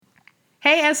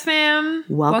Hey, S-Fam.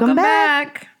 Welcome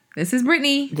back. This is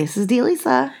Brittany. This is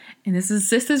Delisa. And this is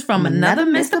Sisters from Another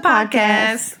Mr.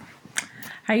 Podcast.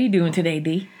 How you doing today,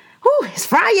 D? Whew, it's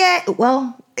Friday.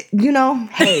 Well,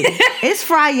 hey, it's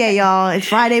Friday, y'all. It's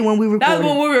Friday when we record. That's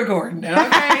when we're recording. Okay?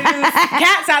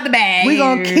 Cat's out the bag. We're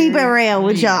going to keep it real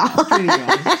with y'all.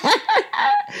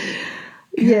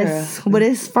 Yes, but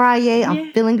it's Friday.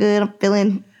 I'm feeling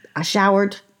good. I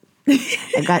showered.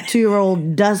 I got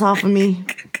 2-year-old dust off of me.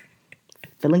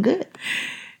 Feeling good.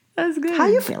 That's good. How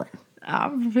you feeling?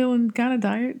 I'm feeling kind of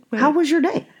tired. How was your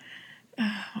day?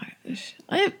 Oh my gosh.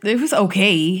 It was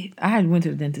okay. I went to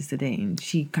the dentist today and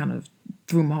she kind of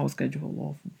threw my whole schedule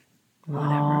off.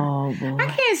 Whatever. Oh, boy. I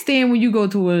can't stand when you go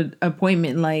to an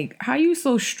appointment, like, how you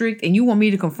so strict and you want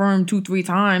me to confirm 2-3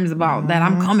 times about that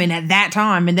I'm coming at that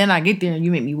time, and then I get there and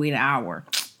you make me wait an hour.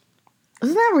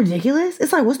 Isn't that ridiculous?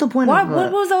 It's like, what's the point of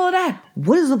what was all of that?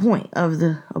 What is the point of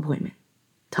the appointment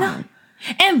time?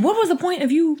 And what was the point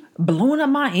of you blowing up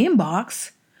my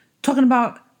inbox talking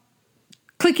about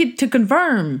click it to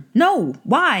confirm? No.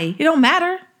 Why? It don't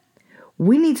matter.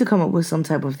 We need to come up with some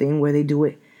type of thing where they do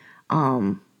it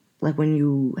like when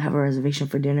you have a reservation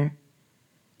for dinner.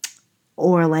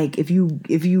 Or like if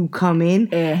you come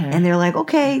in and they're like,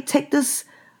 okay, take this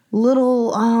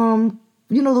little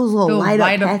those little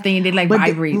light up thing, they like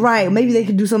vibrate. Right. Maybe they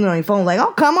could do something on your phone, like,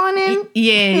 oh, come on in.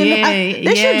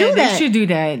 They should do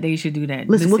that. They should do that.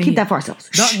 Listen, we'll keep that for ourselves.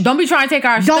 Don't be trying to take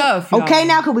our stuff. Y'all. Okay,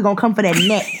 now, because we're going to come for that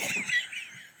net.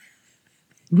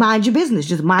 Mind your business.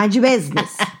 Just mind your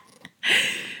business.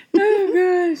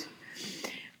 Oh, gosh.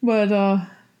 But,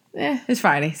 it's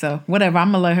Friday, so whatever.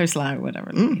 I'm going to let her slide,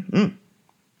 whatever.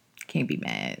 Can't be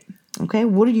mad. Okay,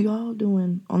 what are y'all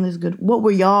doing on this good? What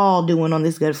were y'all doing on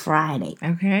this Good Friday?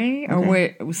 Okay,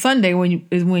 or Sunday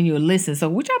is when you listen. So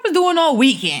what y'all was doing all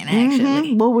weekend?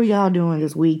 Actually, what were y'all doing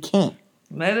this weekend?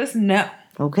 Let us know.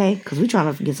 Okay, because we're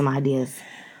trying to get some ideas.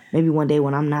 Maybe one day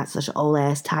when I'm not such an old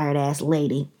ass, tired ass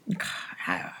lady.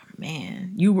 God,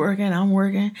 man, you working? I'm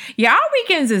working. Yeah, our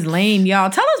weekends is lame, y'all.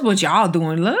 Tell us what y'all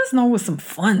doing. Let us know with some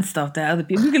fun stuff that other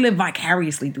people we can live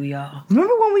vicariously through y'all.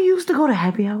 Remember when we used to go to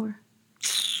happy hour?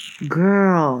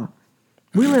 Girl,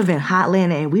 we live in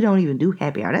Hotlanta and we don't even do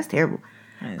happy hour. That's terrible.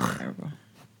 That's terrible.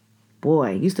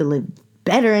 Boy, used to live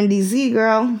better in D.C.,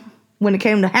 girl, when it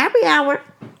came to happy hour.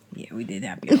 Yeah, we did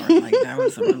happy hour. Like, that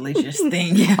was a religious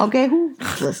thing. Yeah. Okay,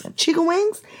 listen, chicken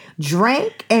wings,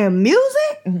 drink, and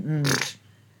music?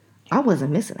 I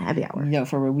wasn't missing happy hour. No,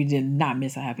 for real, we did not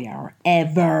miss a happy hour.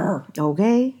 Ever.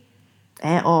 Okay?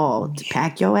 At all.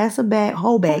 Pack your ass a bag,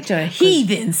 whole bag. Bunch of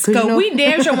heathens. Because we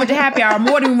damn sure went to happy hour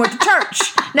more than we went to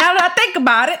church. Now that I think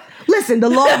about it. Listen, the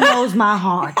Lord knows my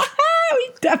heart. We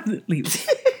definitely.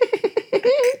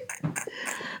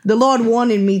 The Lord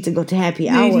wanted me to go to happy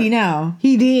hour. Did he now?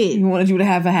 He did. He wanted you to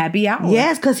have a happy hour.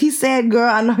 Yes, because he said, girl,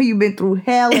 I know you've been through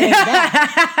hell and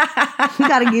back. We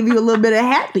got to give you a little bit of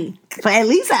happy for at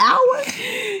least an hour.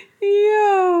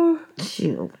 Yo.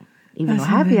 Shoot. Even though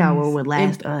happy hour would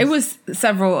last us. It was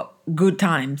several good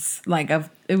times. Like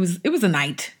it was a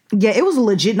night. Yeah, it was a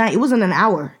legit night. It wasn't an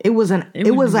hour. It was a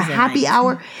happy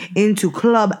hour into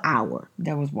club hour.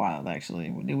 That was wild,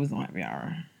 actually. It was no happy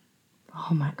hour.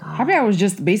 Oh my God. Happy hour was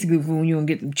just basically when you can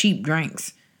get them cheap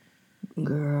drinks.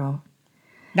 Girl.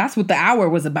 That's what the hour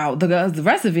was about. The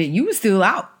rest of it, you was still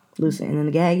out. Listen, and then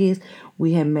the gag is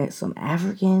we had met some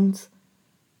Africans.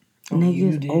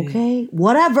 Niggas, okay,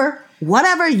 whatever,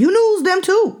 you knew them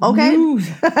too, okay?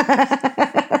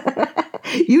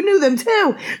 You knew them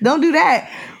too. Don't do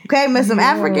that, okay? Met some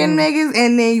African niggas,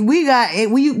 and then we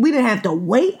didn't have to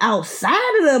wait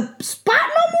outside of the spot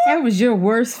no more. That was your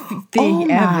worst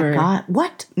thing ever. Oh my God,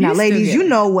 what? Now, ladies, you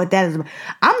know what that is about.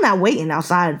 I'm not waiting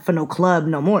outside for no club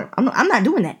no more. I'm not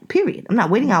doing that. Period. I'm not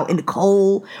waiting out in the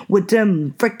cold with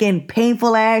them freaking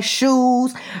painful ass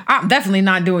shoes. I'm definitely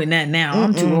not doing that now.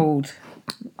 I'm too old.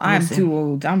 I'm too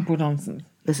old. I'm put on some.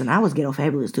 Listen, I was ghetto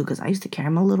fabulous too because I used to carry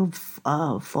my little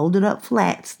folded up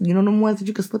flats. You know them ones that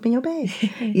you could slip in your bag?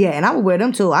 Yeah, and I would wear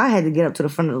them too. I had to get up to the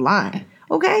front of the line.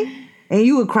 Okay? And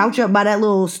you would crouch up by that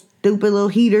little stupid little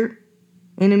heater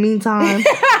in the meantime.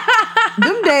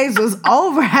 Them days was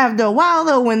over after a while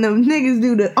though when the niggas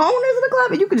do the owners of the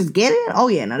club and you could just get in. Oh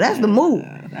yeah, now that's the move.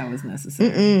 That was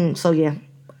necessary. So yeah,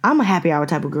 I'm a happy hour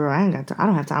type of girl. I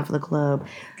don't have time for the club.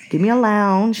 Give me a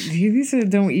lounge. These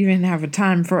don't even have a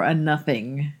time for a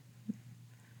nothing.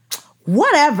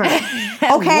 Whatever.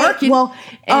 Okay. Working well,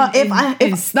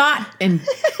 if snot and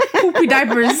poopy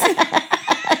diapers.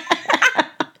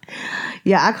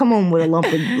 Yeah, I come home with a lump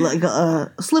of, like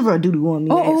a sliver of doo-doo on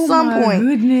me at some point.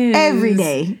 Goodness. Every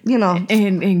day, you know.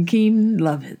 And Keem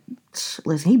love it.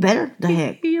 Listen, he better. The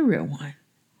heck. He a real one.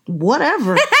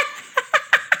 Whatever.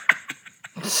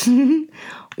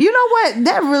 You know what?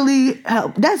 That really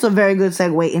helped. That's a very good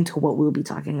segue into what we'll be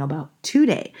talking about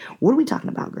today. What are we talking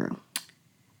about, girl?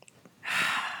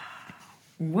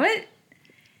 What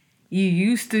you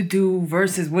used to do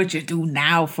versus what you do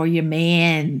now for your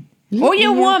man or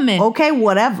your woman. Okay,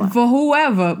 whatever. For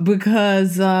whoever,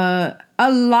 because a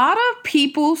lot of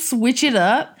people switch it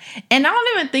up, and I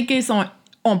don't even think it's on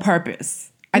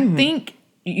purpose. I think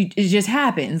it just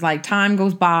happens. Like time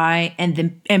goes by,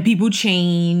 and people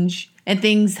change, and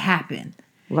things happen.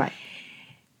 Right.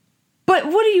 But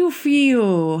what do you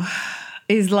feel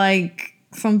is like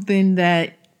something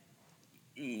that?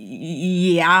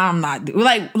 Yeah, I'm not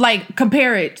like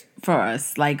compare it for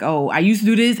us. Like, oh, I used to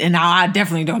do this, and now I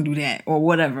definitely don't do that, or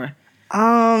whatever.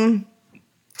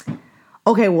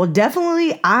 Okay, well,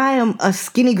 definitely, I am a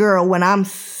skinny girl when I'm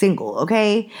single.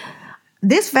 Okay.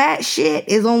 This fat shit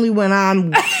is only when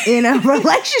I'm in a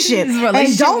relationship.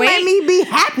 And don't let me be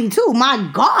happy too. My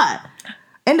God.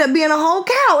 End up being a whole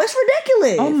cow. It's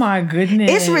ridiculous. Oh my goodness.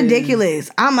 It's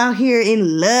ridiculous. I'm out here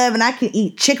in love and I can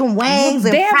eat chicken wings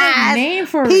and fries, name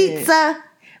for pizza.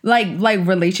 It. Like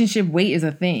relationship weight is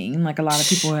a thing. Like a lot of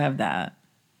people have that.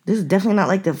 This is definitely not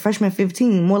like the freshman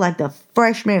 15, more like the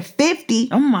freshman 50.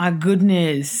 Oh my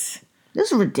goodness.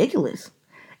 This is ridiculous.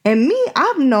 And me,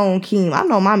 I've known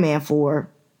my man for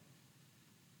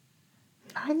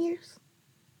 9 years.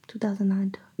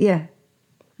 2009. Yeah.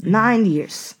 9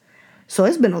 years. So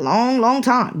it's been a long, long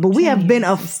time. But we have been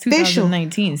official.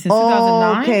 2019. Since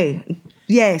 2009? Okay.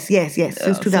 Yes.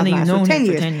 Since 2009. So 10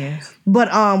 years. 10 years. But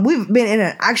we've been in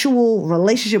an actual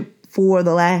relationship for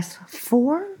the last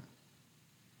 4?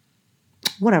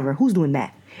 Whatever. Who's doing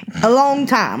that? A long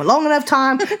time. A long enough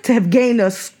time to have gained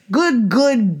a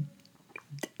good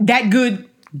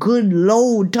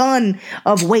load ton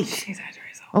of weight.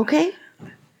 Okay?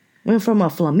 Went from a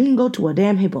flamingo to a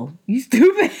damn hippo. You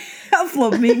stupid. A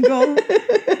flamingo.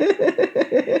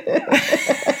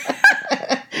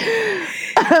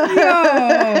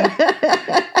 Yo.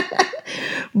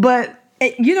 But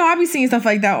you know, I be seeing stuff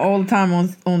like that all the time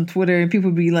on Twitter, and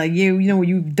people be like, yeah, you know,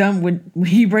 when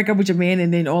you break up with your man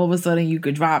and then all of a sudden you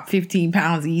could drop 15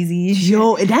 pounds easy.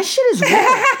 Yo, that shit is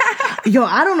real. Yo,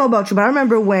 I don't know about you, but I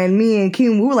remember when me and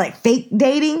Kim, we were like fake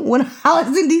dating when I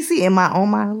was in DC. Am I on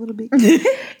mine a little bit?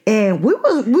 And we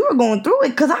were going through it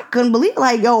because I couldn't believe,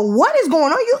 like, yo, what is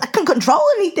going on? I couldn't control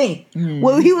anything.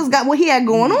 What he had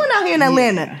going on out here in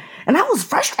Atlanta. Yeah. And I was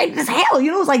frustrated as hell.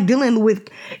 You know, it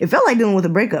felt like dealing with a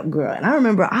breakup, girl. And I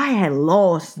remember I had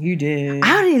lost. You did.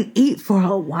 I didn't eat for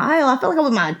a while. I felt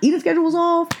like my eating schedule was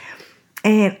off.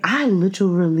 And I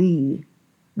literally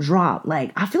dropped,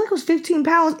 like, I feel like it was 15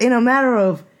 pounds in a matter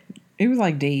of... It was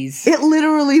like days. It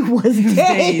literally was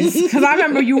days. Because I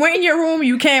remember you went in your room,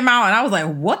 you came out, and I was like,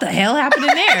 what the hell happened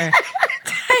in there?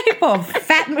 Type of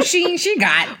fat machine she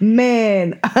got.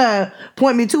 Man,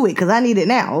 point me to it, because I need it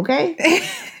now, okay?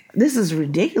 This is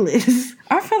ridiculous.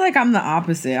 I feel like I'm the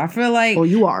opposite. I feel like... Oh,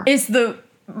 you are.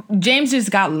 James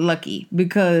just got lucky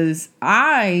because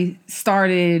I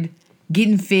started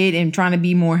getting fit and trying to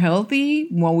be more healthy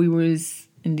when we was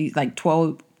in these like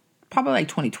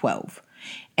 2012.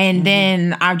 And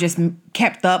then I've just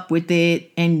kept up with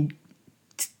it and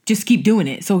just keep doing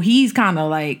it. So he's kind of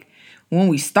like, when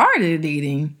we started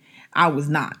dating, I was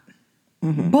not.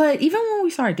 But even when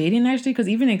we started dating, actually, because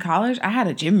even in college, I had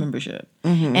a gym membership.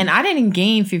 And I didn't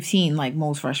gain 15 like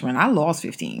most freshmen. I lost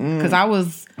 15 because I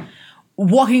was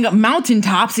walking up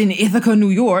mountaintops in Ithaca, New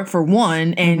York, for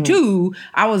one. And two,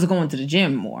 I was going to the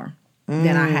gym more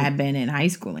than I had been in high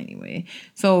school anyway.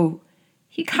 So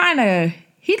he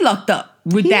lucked up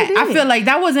with that. Did. I feel like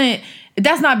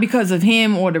that's not because of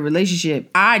him or the relationship.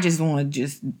 I just want to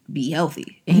just be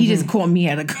healthy. And he just caught me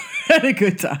at a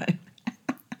good time.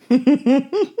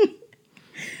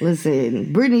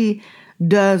 Listen, Brittany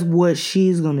does what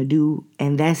she's gonna do,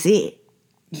 and that's it.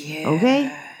 Yeah.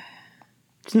 Okay?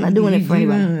 She's not doing it for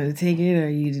anybody. You're gonna take it or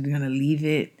you're just gonna leave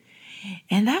it.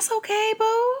 And that's okay,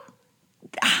 boo.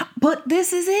 But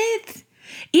this is it.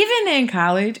 Even in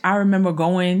college, I remember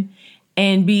going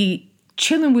and be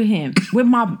chilling with him with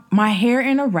my hair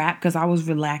in a wrap because I was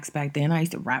relaxed back then. I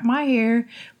used to wrap my hair,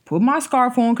 put my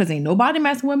scarf on because ain't nobody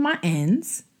messing with my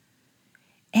ends.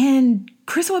 And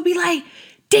Chris would be like,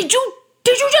 did you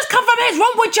just come from his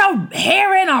room with your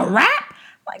hair in a wrap?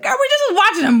 Like, girl, we just was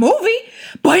watching a movie.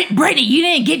 But Brittany, you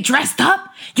didn't get dressed up?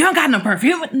 You don't got no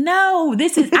perfume? No,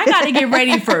 I gotta get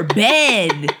ready for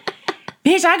bed.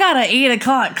 Bitch, I got an 8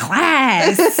 o'clock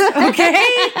class. Okay?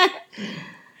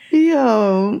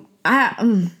 Yo.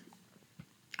 I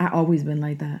always been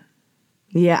like that.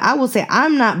 Yeah, I will say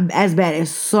I'm not as bad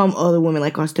as some other women,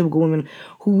 like us typical women,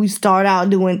 who we start out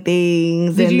doing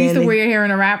things. Did you used to wear your hair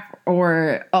in a wrap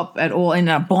or up at all in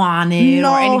a bonnet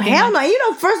no, or anything? Hell no. You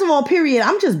know, first of all, period,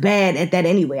 I'm just bad at that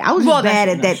anyway. I was just bad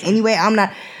at that anyway. I'm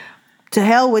not... To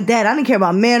hell with that. I didn't care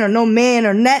about men or no man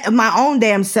or my own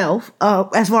damn self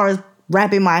as far as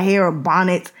wrapping my hair or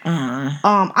bonnets.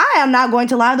 I am not going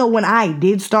to lie, though, when I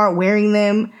did start wearing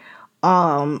them,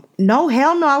 no,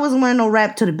 hell no, I wasn't wearing no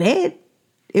wrap to the bed.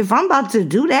 If I'm about to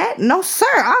do that, no, sir,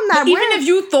 I'm not Even if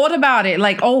you thought about it,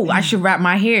 like, oh, I should wrap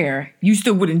my hair, you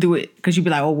still wouldn't do it because you'd be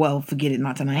like, oh, well, forget it,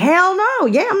 not tonight. Hell no.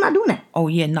 Yeah, I'm not doing that. Oh,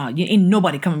 yeah, no. Ain't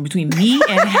nobody coming between me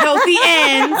and healthy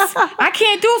ends. I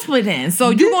can't do split ends. So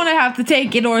you're going to have to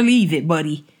take it or leave it,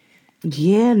 buddy.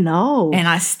 Yeah, no. And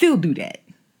I still do that.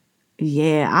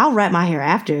 Yeah, I'll wrap my hair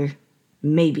after.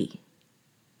 Maybe,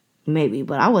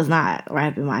 but I was not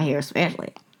wrapping my hair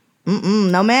especially.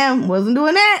 No, ma'am, wasn't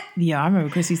doing that. Yeah, I remember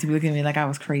Chris used to be looking at me like I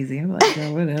was crazy. I'm like,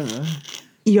 girl, whatever.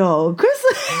 Yo, Chris,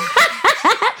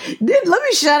 let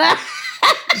me shut up.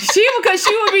 Because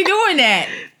she would be doing that.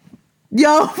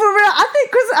 Yo, for real, I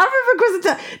remember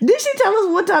Chris. Did she tell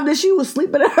us one time that she was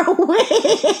sleeping in her wig? Yo,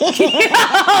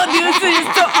 this is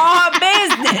to our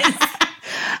business.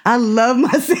 I love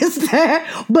my sister,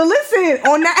 but listen,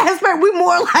 on that aspect, we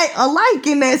more like alike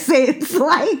in that sense.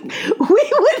 Like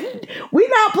we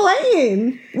not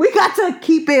playing. We got to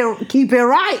keep it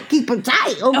right, keep it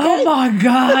tight. Okay. Oh my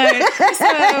God, we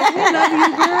love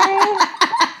you, girl.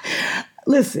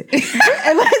 Listen,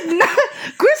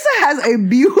 Krista has a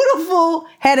beautiful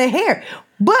head of hair,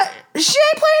 but she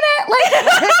ain't playing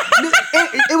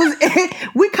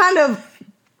that. We kind of.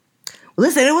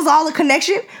 Listen, it was all a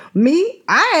connection. Me,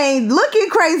 I ain't looking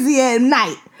crazy at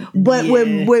night, but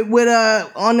with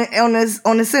on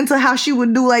the sense of how she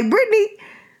would do like Brittany,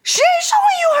 she ain't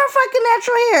showing you her fucking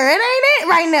natural hair. It ain't it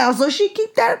right now. So she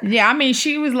keep that. Yeah, I mean,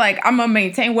 she was like, I'm gonna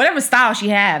maintain whatever style she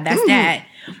had. That's that.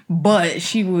 But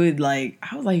she would like,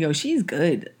 I was like, yo, she's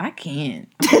good. I can't.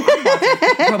 I'm about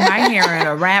to put my hair in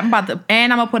a wrap. I'm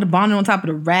gonna put a bonnet on top of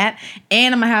the wrap,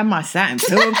 and I'm gonna have my satin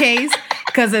pillowcase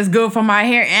because it's good for my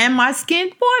hair and my skin.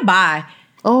 Boy, bye.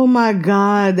 Oh my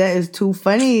God, that is too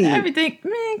funny. Everything,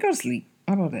 man, go to sleep.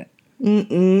 How about that?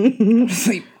 Go to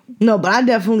sleep. No, but I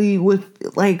definitely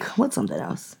what's something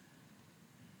else?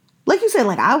 Like you said,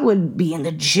 like I would be in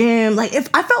the gym. Like if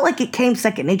I felt like it came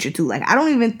second nature too. Like I don't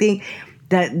even think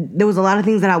that there was a lot of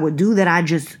things that I would do that I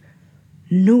just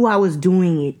knew I was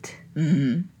doing it.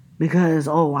 Mm-hmm. Because,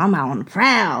 I'm out on the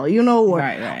prowl,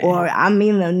 or I'm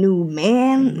meeting a new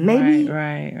man, maybe.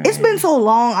 Right. It's been so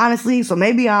long, honestly, so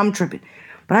maybe I'm tripping.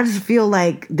 But I just feel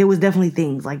like there was definitely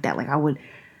things like that. Like I would,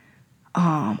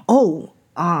 not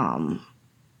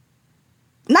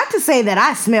to say that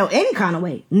I smell any kind of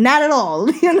way. Not at all.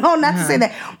 Not to say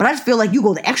that. But I just feel like you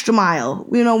go the extra mile,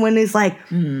 when it's like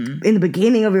in the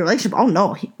beginning of your relationship. Oh,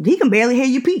 no. He can barely hear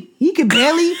you pee. He can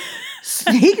barely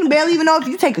even know if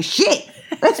you take a shit.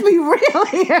 Let's be real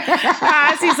here.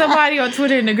 I see somebody on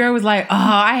Twitter and the girl was like,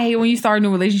 I hate when you start a new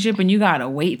relationship and you gotta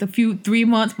wait 3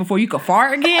 months before you can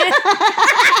fart again.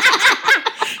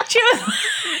 She was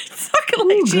talking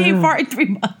like she ain't farted 3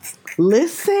 months.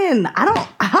 Listen, I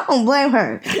don't blame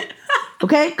her.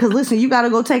 Okay? Because listen, you gotta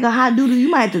go take a hot doodle. You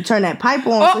might have to turn that pipe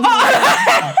on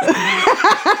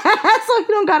so you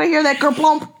don't gotta hear that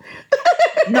kerplump.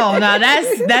 No,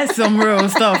 that's some real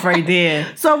stuff right there.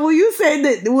 So will you say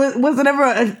that was it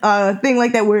ever a thing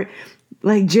like that where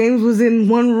like James was in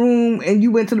one room and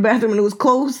you went to the bathroom and it was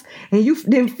closed and you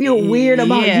didn't feel weird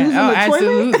about using the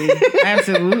toilet?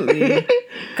 Absolutely.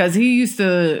 Because he used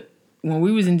to, when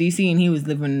we was in DC and he was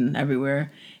living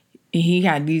everywhere, he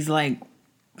had these like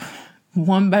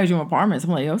 1-bedroom apartments.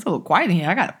 I'm like, yo, it's a little quiet in here.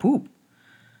 I gotta poop.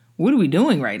 What are we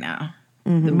doing right now?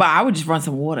 Mm-hmm. But I would just run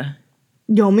some water.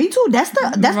 Yo, me too. That's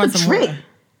the trick. Water.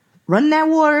 Run that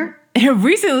water. And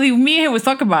recently, me and him was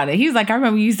talking about it. He was like, I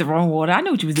remember you used to run water. I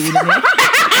know what you was doing in there. I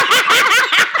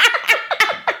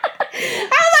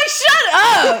was like, shut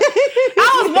up.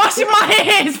 I was washing my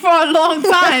hands for a long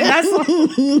time. That's what...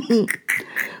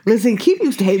 Listen, Keith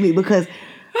used to hate me because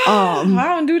I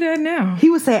don't do that now. He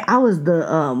would say I was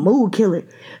the mood killer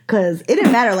because it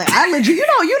didn't matter. Like I legit,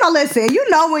 listen,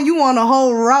 when you on a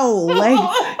whole roll, like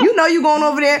you going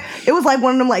over there. It was like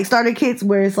one of them like starter kits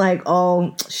where it's like,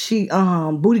 she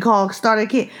booty call starter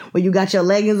kit where you got your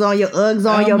leggings on, your Uggs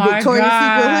on, your Victoria's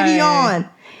Secret hoodie on.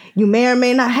 You may or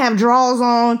may not have drawers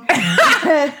on.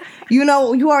 You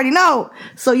already know.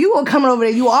 So you were coming over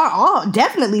there. You are all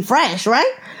definitely fresh,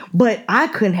 right? But I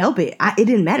couldn't help it. It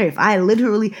didn't matter if I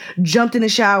literally jumped in the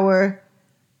shower,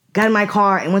 got in my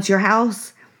car, and went to your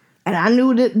house. and I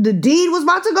knew that the deed was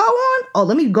about to go on. Oh,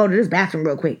 let me go to this bathroom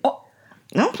real quick. Oh,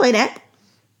 don't play that.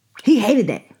 He hated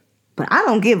that. But I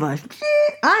don't give a shit.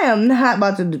 I am not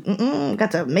about to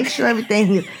got to make sure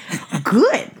everything is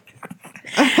good.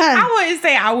 I wouldn't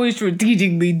say I would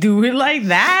strategically do it like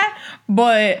that,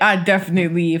 but I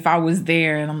definitely, if I was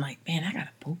there and I'm like, man, I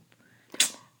gotta poop.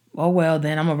 Oh, well,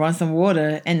 then I'm gonna run some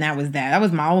water. And that was that. That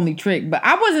was my only trick. But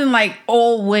I wasn't like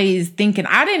always thinking,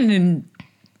 I don't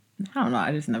know.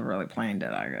 I just never really planned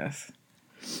it, I guess.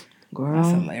 Girl.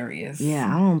 That's hilarious.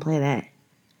 Yeah, I don't play that.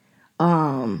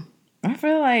 I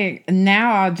feel like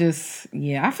now I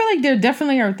feel like there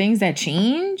definitely are things that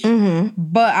change,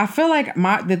 but I feel like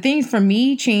the things for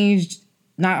me changed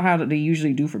not how they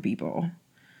usually do for people.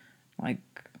 Like,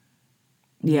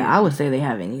 yeah, I would say they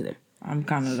haven't either. I'm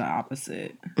kind of the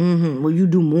opposite. Well, you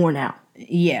do more now.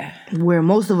 Yeah. Where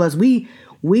most of us, we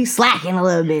slacking a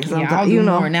little bit sometimes. Yeah, I'll do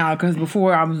more now because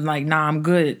before I was like, nah, I'm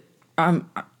good.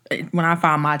 When I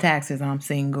file my taxes, I'm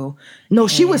single. No,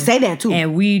 she would say that too.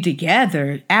 And we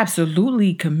together,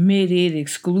 absolutely committed,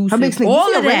 exclusive,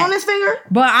 all of that. Ring on his finger?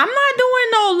 But I'm not doing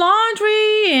no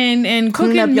laundry and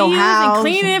cooking up your meals house and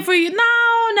cleaning for you. No.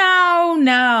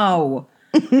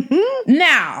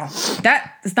 Now,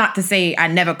 that's not to say I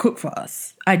never cooked for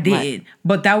us. I did, right.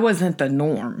 But that wasn't the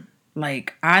norm.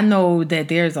 Like, I know that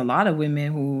there's a lot of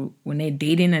women who, when they're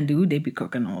dating a dude, they be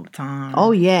cooking all the time.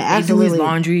 Oh, yeah, absolutely. They do his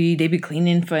laundry. They be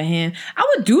cleaning for him. I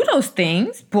would do those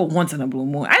things, but once in a blue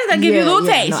moon. I just got to give you a little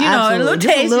taste, a little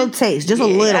just taste. A little taste, just a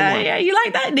little one. Yeah, you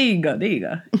like that? There you go.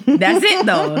 That's it,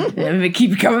 though. Let me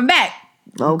keep coming back.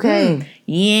 Okay.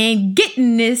 You ain't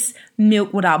getting this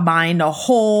milk without buying the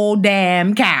whole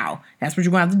damn cow. That's what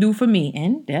you're going to have to do for me.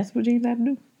 And that's what you have to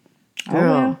do. Girl. Oh,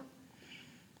 well.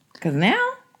 Because now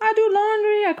I do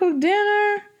laundry, I cook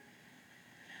dinner,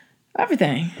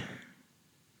 everything.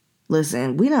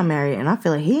 Listen, we not married, and I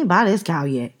feel like he ain't buy this cow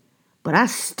yet. But I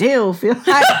still feel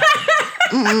like...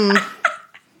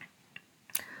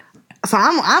 So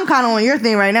I'm kind of on your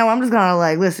thing right now. I'm just kind of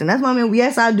like, listen, that's my man.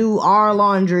 Yes, I do our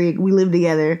laundry. We live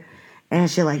together and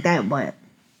shit like that. But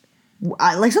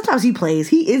like sometimes he plays.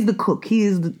 He is the cook. He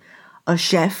is a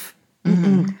chef.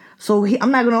 So I'm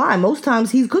not gonna lie. Most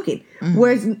times he's cooking.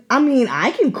 Whereas I mean,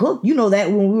 I can cook. You know that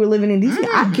when we were living in DC,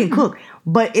 I can cook.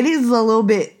 But it is a little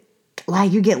bit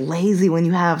like you get lazy when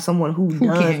you have someone who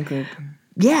can cook.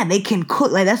 Yeah, they can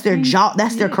cook. Like that's their job.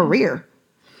 That's their career.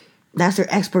 That's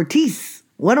their expertise.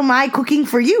 What am I cooking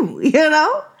for you? You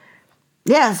know?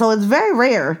 Yeah, so it's very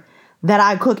rare that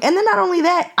I cook. And then not only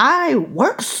that, I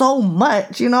work so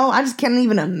much, you know? I just can't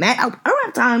even imagine. I don't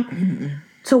have time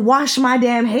to wash my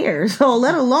damn hair. So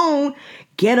let alone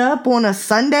get up on a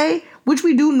Sunday, which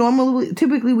we do normally.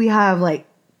 Typically, we have like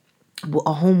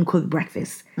a home-cooked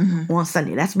breakfast on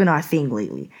Sunday. That's been our thing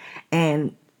lately.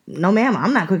 And no, ma'am,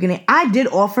 I'm not cooking it. I did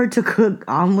offer to cook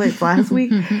omelets last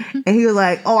week. And he was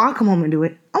like, oh, I'll come home and do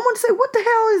it. I want to say, what the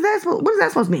hell is that? What is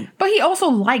that supposed to mean? But he also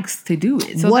likes to do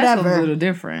it. So that's a little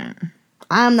different.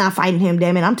 I'm not fighting him,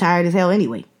 damn it. I'm tired as hell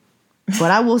anyway.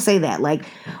 But I will say that, like,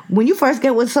 when you first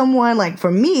get with someone, like, for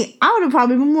me, I would have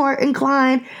probably been more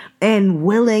inclined and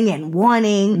willing and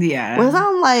wanting. Yeah. Whereas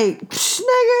I'm like,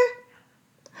 nigga.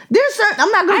 There's certain,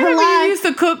 I'm not gonna lie. He used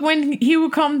to cook when he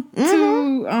would come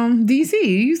to DC.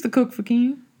 He used to cook for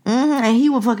King. And he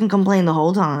would fucking complain the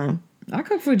whole time. I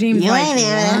cooked for James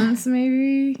once,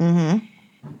 maybe. And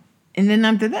then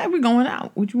after that, we're going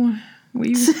out. What you want? What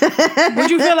you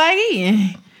feel like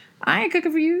eating? I ain't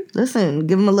cooking for you. Listen,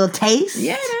 give them a little taste.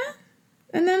 Yeah,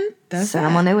 and then that's send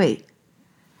them on their way.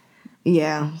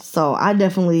 Yeah, so I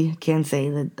definitely can say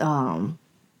that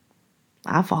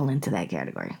I fall into that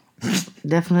category.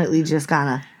 Definitely just kind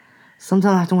of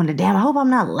sometimes I have to wonder, damn, I hope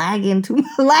I'm not lacking too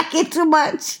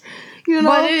much. You know?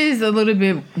 But it is a little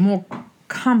bit more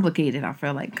complicated, I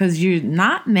feel like, because you're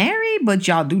not married, but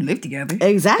y'all do live together.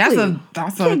 Exactly.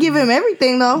 Can't give him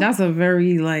everything, though. That's a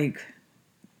very, like,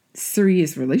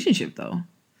 serious relationship, though.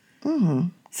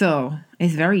 So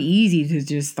it's very easy to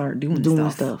just start doing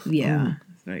stuff. Yeah.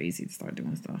 It's very easy to start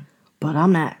doing stuff. But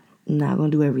I'm not going to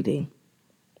do everything.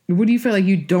 What do you feel like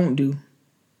you don't do?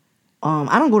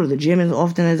 I don't go to the gym as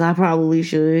often as I probably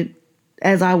should,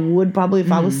 as I would probably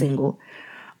if I was single.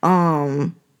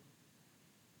 I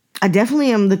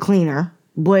definitely am the cleaner,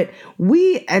 but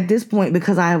we, at this point,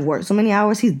 because I have worked so many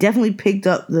hours, he's definitely picked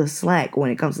up the slack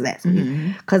when it comes to that.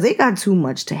 Because they got too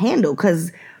much to handle.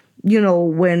 Because, you know,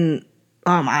 when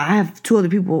I have two other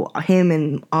people, him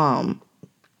and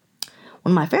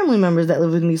one of my family members that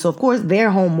live with me. So, of course, they're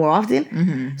home more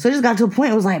often. So, it just got to a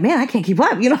point, it was like, man, I can't keep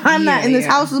up. You know, I'm not in this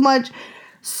house as much.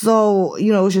 So,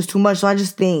 you know, it's just too much. So, I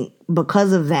just think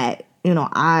because of that, you know,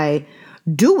 I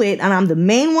do it, and I'm the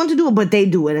main one to do it, but they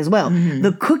do it as well. Mm-hmm.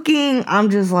 The cooking, I'm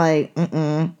just like,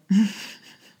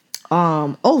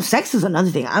 sex is another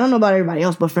thing. I don't know about everybody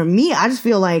else, but for me, I just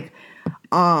feel like,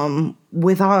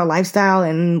 with our lifestyle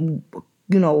and,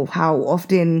 you know, how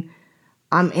often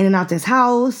I'm in and out this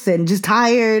house and just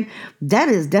tired, that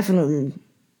is definitely,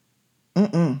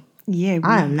 Yeah,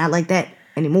 I am not like that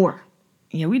anymore.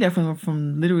 Yeah, we definitely went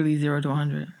from literally 0 to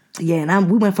 100. Yeah, and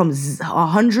we went from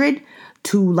 100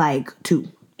 to like 2.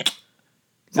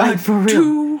 Like for real.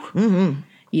 2. Mm-hmm.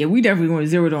 Yeah, we definitely went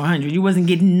 0 to 100. You wasn't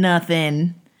getting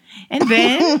nothing. And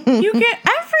then you get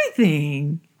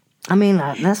everything. I mean,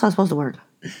 that's how it's supposed to work.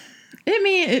 I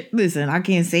mean, listen, I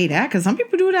can't say that because some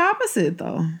people do the opposite,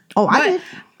 though. Oh, I did.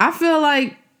 I feel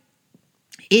like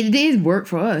it did work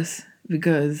for us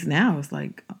because now it's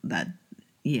like that.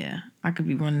 Yeah, I could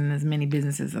be running as many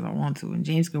businesses as I want to, and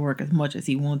James can work as much as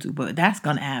he wants to, but that's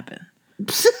gonna happen.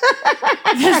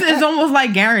 It's almost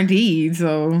like guaranteed.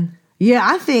 So yeah,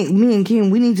 I think me and Kim,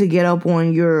 we need to get up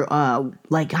on your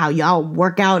like how y'all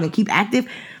work out and keep active,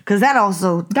 because that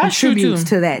also contributes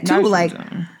to that too. Like,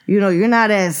 you know, you're not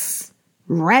as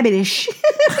rabbitish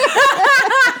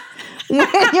when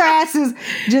your ass is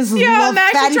just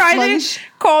Max tried to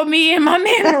call me and my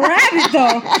man a rabbit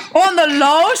though. On the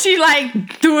low, she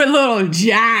like do a little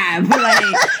jab. Like,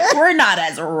 we're not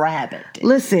as rabbit.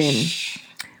 Listen,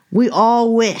 we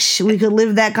all wish we could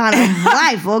live that kind of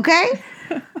life, okay?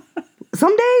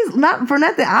 Some days, not for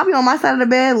nothing, I'll be on my side of the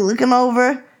bed looking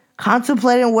over,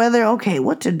 contemplating whether, okay,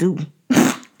 what to do.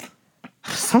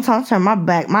 Sometimes I turn my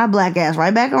black ass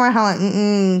right back around, like,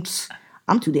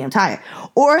 I'm too damn tired.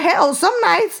 Or hell, some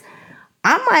nights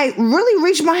I might really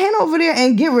reach my hand over there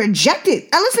and get rejected.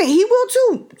 And listen, he will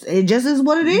too. It just is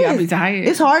what it is. I'll be tired.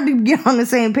 It's hard to get on the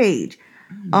same page.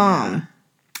 Yeah.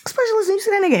 Especially, listen, you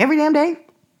see that nigga every damn day.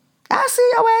 I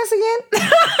see your ass again.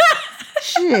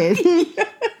 Shit.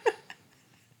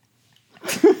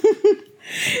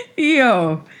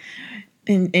 Yo.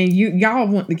 And y'all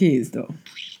want the kids though.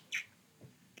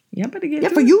 Y'all better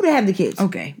get for you to have the kids.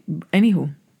 Okay.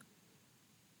 Anywho.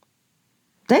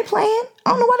 They playing. I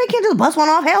don't know why they can't just bust one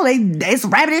off. Hell, it's a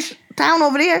rabbitish town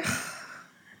over there.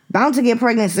 Bound to get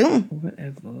pregnant soon.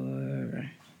 Whatever.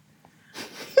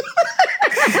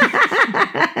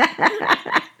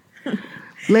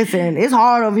 Listen, it's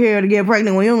hard over here to get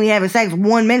pregnant when you only having sex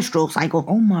one menstrual cycle.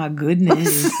 Oh my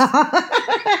goodness.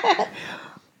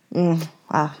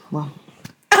 Well.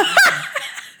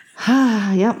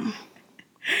 Yep.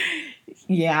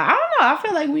 Yeah, I don't know. I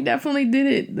feel like we definitely did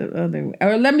it the other way.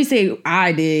 Or let me say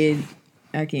I did.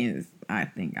 I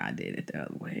think I did it the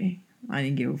other way. I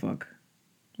didn't give a fuck.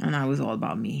 And I was all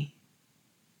about me.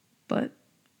 But,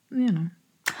 you know.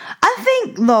 I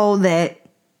think, though, that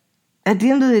at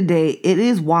the end of the day, it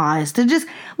is wise to just,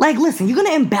 like, listen, you're going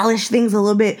to embellish things a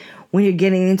little bit when you're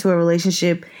getting into a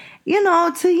relationship.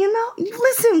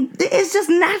 Listen, it's just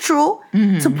natural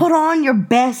to put on your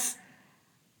best,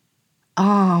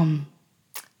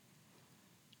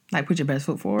 like, put your best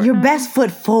foot forward. Your best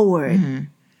foot forward. Mm-hmm.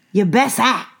 Your best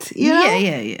act. You know?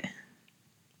 Yeah.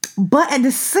 But at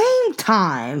the same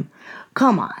time,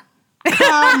 come on.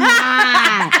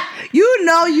 You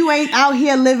know you ain't out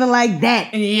here living like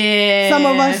that. Yeah. Some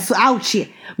of us out here.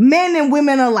 Men and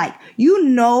women alike. You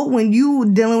know when you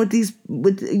dealing with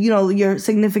your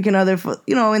significant other for,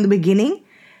 in the beginning,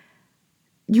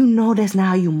 you know that's not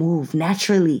how you move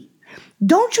naturally.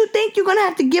 Don't you think you're going to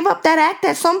have to give up that act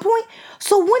at some point?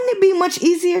 So wouldn't it be much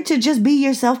easier to just be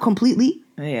yourself completely?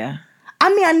 Yeah.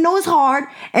 I mean, I know it's hard,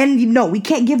 and we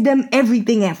can't give them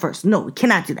everything at first. No, we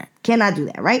cannot do that. Cannot do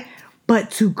that, right?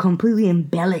 But to completely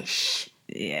embellish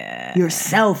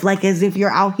yourself, like as if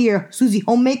you're out here, Susie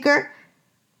Homemaker,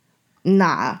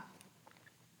 nah.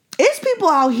 It's people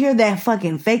out here that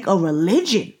fucking fake a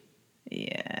religion.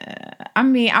 Yeah. I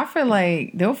mean, I feel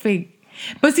like they'll fake.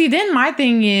 But see, then my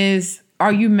thing is,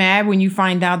 are you mad when you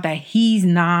find out that he's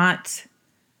not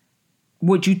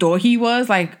what you thought he was?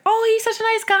 Like, oh, he's such a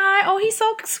nice guy. Oh, he's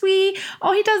so sweet.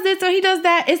 Oh, he does this or he does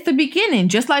that. It's the beginning.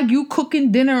 Just like you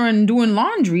cooking dinner and doing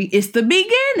laundry, it's the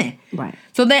beginning. Right.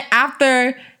 So then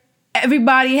after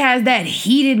everybody has that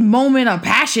heated moment of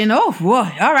passion, oh, well,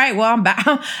 all right, well, I'm back.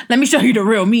 Let me show you the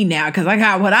real me now because I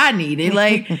got what I needed.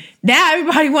 Like, now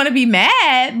everybody want to be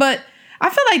mad. But I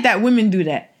feel like that women do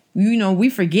that. We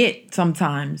forget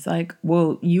sometimes. Like,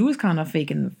 well, you was kind of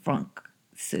faking the funk.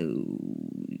 So,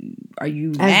 are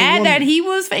you mad that he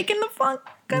was faking the funk?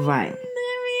 Right.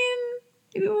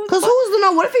 I mean, because who's to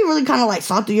know? What if he really kind of like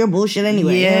saw through your bullshit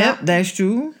anyway? Yeah, that's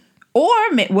true. Or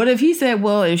what if he said,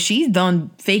 well, if she's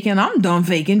done faking, I'm done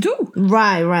faking too.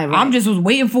 Right. I'm just was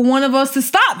waiting for one of us to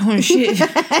stop when shit. We're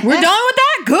done with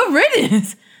that? Good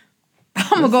riddance. I'm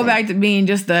going to go back to being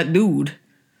just that dude.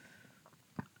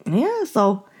 Yeah,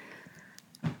 so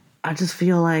I just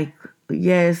feel like,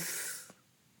 yes,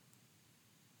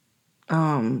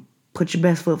 put your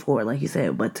best foot forward, like you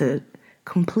said, but to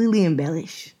completely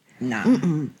embellish. Nah.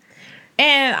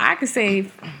 And I could say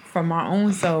from my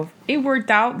own self, it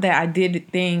worked out that I did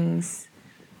things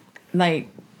like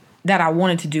that I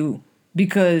wanted to do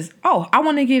because, I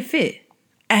want to get fit.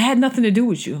 It had nothing to do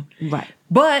with you. Right.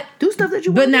 But do stuff that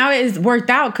you want. But now it's worked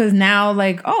out because now,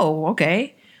 like,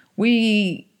 okay,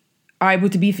 we are able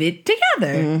to be fit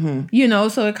together. You know,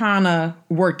 so it kind of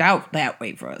worked out that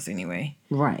way for us anyway.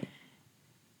 Right.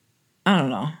 I don't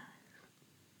know.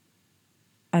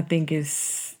 I think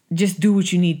it's just do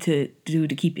what you need to do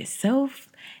to keep yourself.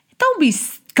 Don't be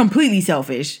completely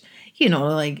selfish. You know,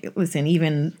 like, listen,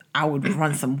 even I would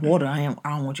run some water. I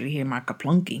don't want you to hear my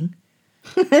kaplunking.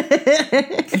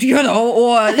 You know,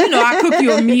 or, I cook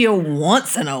you a meal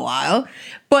once in a while.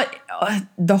 But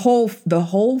the whole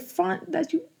front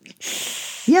that you...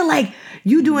 Yeah, like,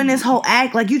 you doing this whole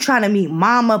act like you trying to meet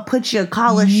mama, put your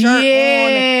collar shirt on.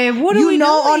 Yeah, what are we doing?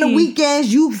 On the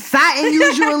weekends, you fat and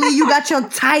usually you got your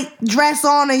tight dress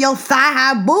on and your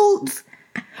thigh-high boots.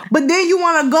 But then you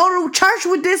want to go to church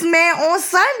with this man on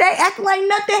Sunday acting like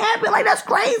nothing happened. Like, that's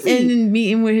crazy. And then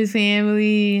meeting with his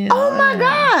family. Oh, my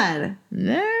God.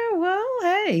 Yeah, well,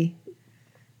 hey.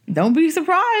 Don't be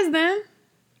surprised then.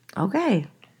 Okay.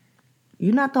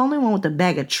 You're not the only one with a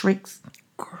bag of tricks.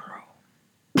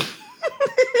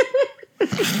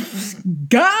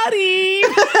 Got him.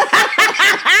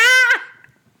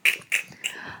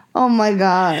 Oh my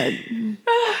God.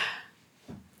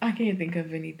 I can't think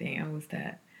of anything else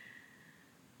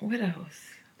what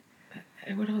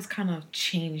else kind of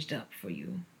changed up for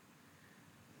you?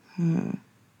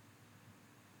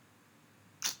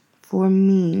 For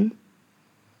me,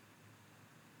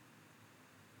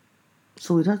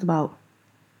 so we talked about,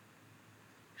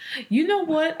 you know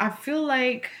what? I feel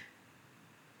like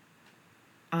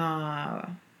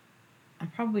I'm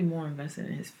probably more invested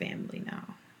in his family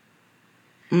now.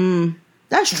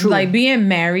 That's true. Like, being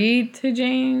married to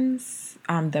James,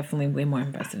 I'm definitely way more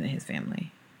invested in his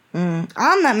family.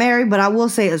 I'm not married, but I will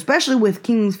say, especially with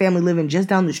King's family living just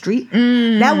down the street,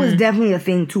 that was definitely a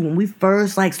thing too. When we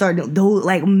first started,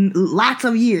 like, lots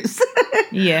of years,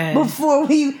 yeah, before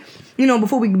we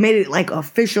made it like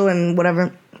official and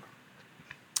whatever.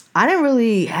 I didn't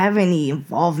really have any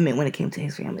involvement when it came to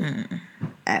his family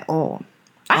at all.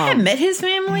 I had met his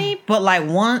family, but like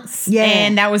once, yeah,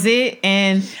 and that was it.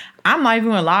 And I'm not even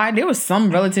gonna lie, there was some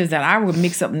relatives that I would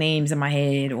mix up names in my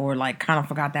head or like kind of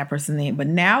forgot that person's name. But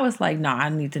now it's like, I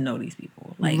need to know these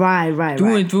people. Like, right.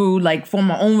 Through, like, form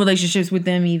my own relationships with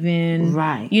them even.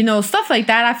 Right. Stuff like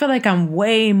that. I feel like I'm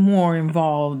way more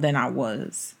involved than I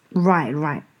was.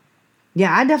 Right.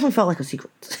 Yeah, I definitely felt like a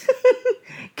secret.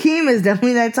 Keem is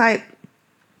definitely that type.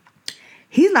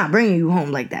 He's not bringing you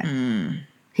home like that.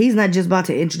 He's not just about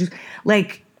to introduce.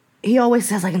 Like, he always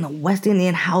says, like, in the West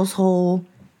Indian household,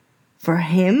 for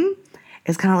him,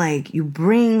 it's kind of like you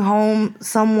bring home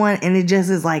someone and it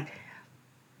just is like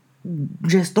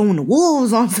just throwing the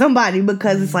wolves on somebody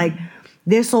because it's like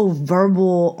they're so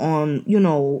verbal on,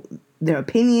 their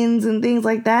opinions and things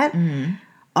like that.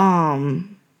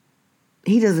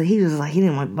 He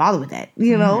didn't want to bother with that,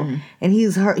 and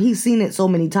he's seen it so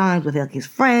many times with like his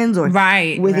friends or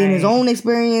within his own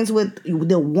experience with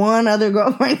the one other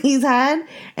girlfriend he's had,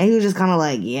 and he was just kind of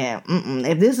like,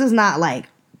 if this is not like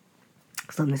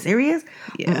something serious,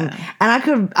 and I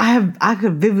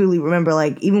could vividly remember,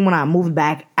 like, even when I moved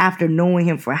back after knowing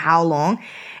him for how long,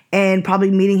 and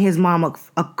probably meeting his mom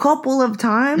a couple of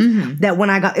times, that when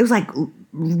it was like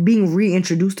being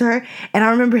reintroduced to her, and I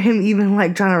remember him even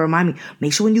like trying to remind me,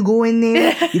 make sure when you go in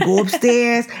there, you go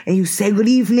upstairs and you say good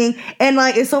evening. And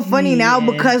like, it's so funny now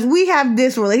because we have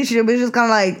this relationship. It's just kind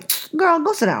of like, girl,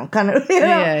 go sit down, kind of.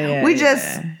 We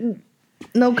just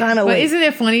no kind of way. But isn't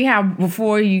it funny how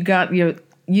before you got you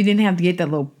didn't have to get that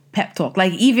little pep talk?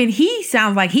 Like, even he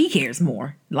sounds like he cares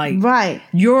more. Like,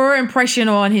 your impression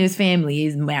on his family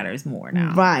matters more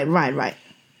now. Right.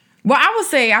 Well, I would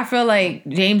say I feel like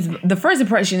James, the first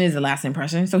impression is the last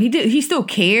impression. So he still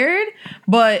cared,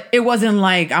 but it wasn't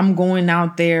like I'm going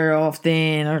out there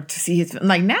often or to see his,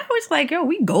 like, now it's like, yo,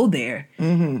 we go there.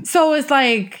 So it's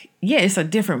like, it's a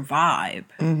different vibe.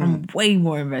 I'm way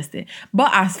more invested.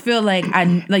 But I feel like I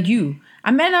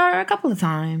met her a couple of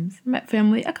times. Met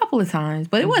family a couple of times,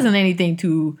 but it wasn't anything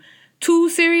too too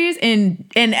serious, and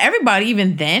everybody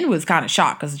even then was kind of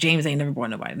shocked because James ain't never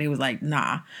brought nobody. They was like,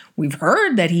 nah, we've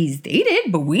heard that he's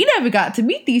dated, but we never got to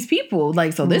meet these people.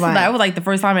 Like, so this that was like the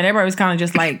first time, and everybody was kind of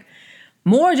just like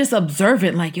more just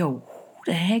observant, like, yo, who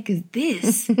the heck is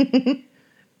this?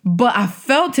 But I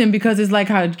felt him because it's like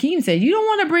how Keem said, you don't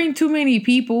want to bring too many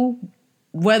people,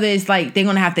 whether it's like they're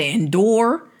gonna have to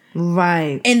endure,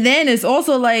 right? And then it's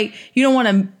also like you don't want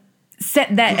to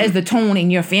set that as the tone in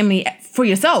your family for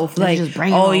yourself. Like,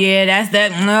 oh yeah, that's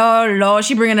that. No, Lord,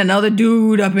 she bringing another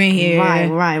dude up in here.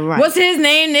 Right. What's his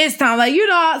name this time? Like, you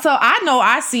know, so I know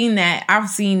I've seen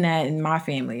that in my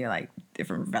family, like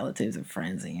different relatives and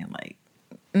friends, and like,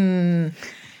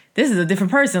 this is a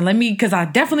different person. Because I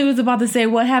definitely was about to say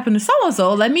what happened to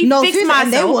so-and-so. Let me fix myself.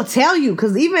 And they will tell you,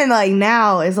 because even like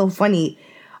now, it's so funny.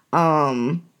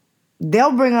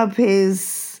 They'll bring up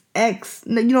his ex,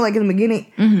 you know, like in the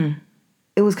beginning. Mm-hmm.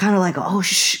 It was kind of like, oh,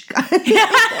 shh.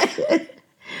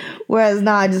 Whereas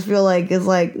now I just feel like it's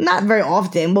like, not very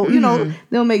often, but, you know,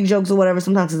 they'll make jokes or whatever.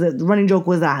 Sometimes the running joke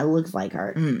was that it looks like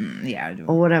her. Yeah, I do.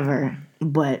 Or whatever.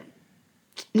 But,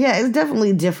 yeah, it's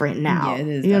definitely different now. Yeah, it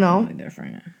is definitely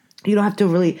different. You don't have to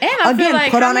really, and I feel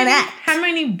like put on an act. How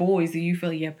many boys do you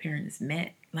feel your parents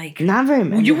met? Like, not very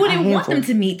many. You wouldn't want them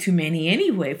to meet too many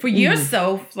anyway. For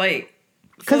yourself, like...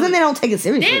 Because then they don't take it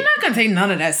seriously. They're not going to take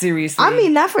none of that seriously. I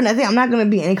mean, not for nothing. I'm not going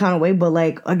to be any kind of way. But,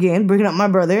 like, again, bringing up my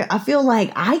brother, I feel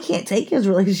like I can't take his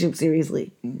relationship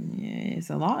seriously. Yeah,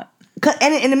 it's a lot.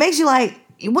 And it makes you like,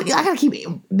 what, I got to keep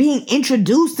being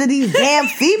introduced to these damn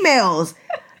females.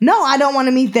 No, I don't want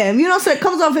to meet them. You know, so it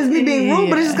comes off as me being rude.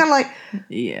 But it's just kind of like,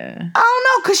 yeah, I don't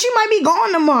know. Because she might be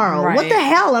gone tomorrow. Right. What the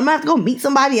hell? I'm going to have to go meet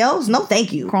somebody else? No,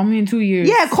 thank you. Call me in 2 years.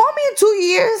 Yeah, call me in 2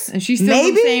 years. And she's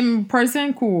still the same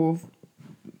person? Cool.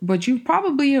 But you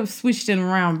probably have switched it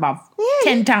around about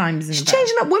 10 times. He's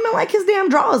changing up women like his damn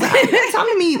drawers. I ain't time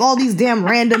to meet all these damn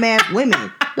random ass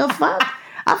women. The fuck?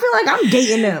 I feel like I'm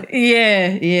dating them.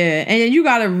 Yeah. And then you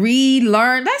gotta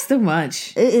relearn. That's too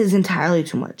much. It is entirely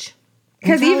too much.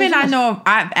 Because even I know if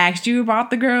I've asked you about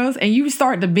the girls and you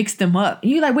start to mix them up.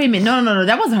 And you're like, wait a minute. No.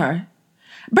 That wasn't her.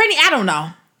 Brittany, I don't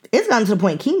know. It's gotten to the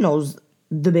point Keem knows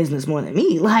the business more than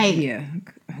me. Like, yeah.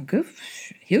 Good.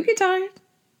 He'll get tired.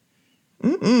 I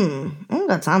don't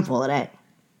got time for all of that.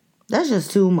 That's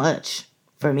just too much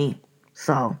for me.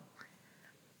 So,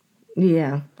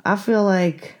 yeah. I feel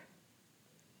like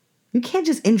you can't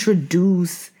just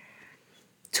introduce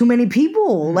too many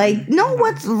people. Like, know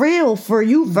what's real for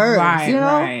you first, you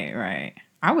know? Right.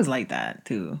 I was like that,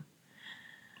 too.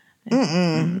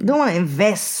 Don't want to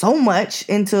invest so much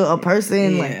into a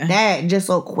person like that just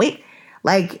so quick.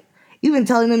 Like, even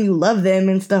telling them you love them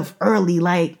and stuff early,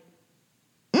 like,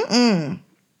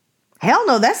 hell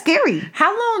no, that's scary.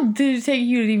 How long did it take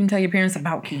you to even tell your parents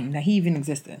about Keem, that he even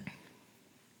existed?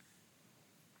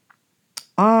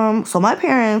 So my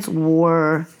parents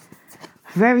were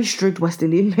very strict West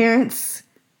Indian parents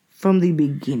from the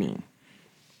beginning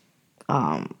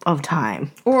of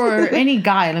time. Or any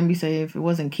guy, let me say, if it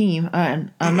wasn't Keem,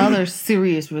 another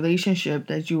serious relationship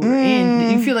that you were in.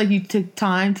 Did you feel like you took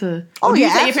time to... Oh, yeah,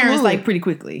 you say your parents like pretty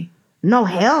quickly? No,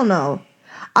 hell no.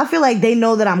 I feel like they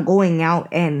know that I'm going out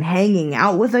and hanging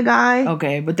out with a guy.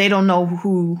 Okay, but they don't know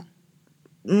who.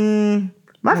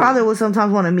 My father would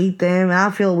sometimes want to meet them, and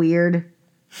I feel weird.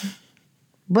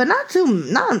 But not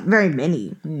very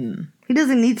many. He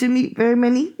doesn't need to meet very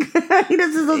many. He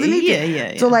just doesn't need to.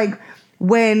 Yeah. So, like,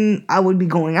 when I would be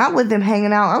going out with them,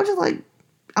 hanging out, I was just like,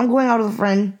 I'm going out with a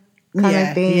friend kind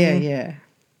of thing. Yeah.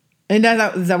 And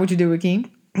is that what you did with Keem?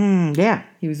 Yeah.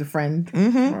 He was a friend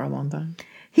for a long time.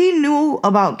 He knew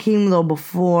about Keem, though,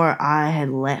 before I had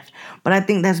left. But I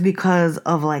think that's because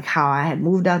of, like, how I had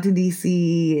moved out to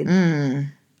D.C.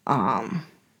 and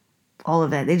all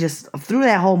of that. They just, through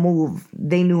that whole move,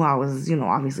 they knew I was, you know,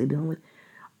 obviously dealing with.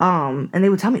 And they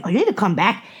would tell me, oh, you need to come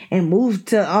back and move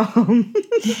to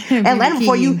Atlanta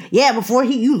before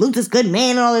you look this good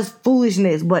man and all this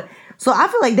foolishness. But, so I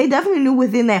feel like they definitely knew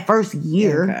within that first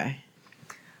year. Okay.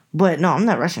 But no, I'm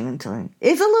not rushing into it.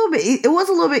 It was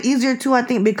a little bit easier too, I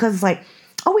think, because it's like,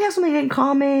 oh, we have something in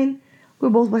common. We're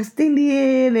both West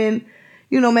Indian, and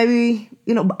you know, maybe,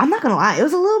 you know, I'm not gonna lie,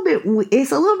 it's a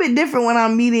little bit different when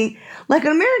I'm meeting like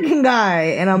an American guy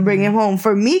and I'm bringing him home.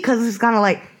 For me, because it's kind of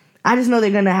like, I just know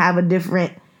they're gonna have a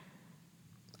different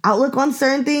outlook on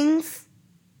certain things.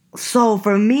 So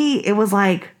for me, it was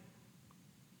like,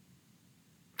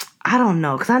 I don't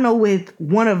know, because I know with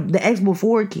one of the ex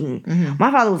before Keem,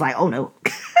 my father was like, oh no.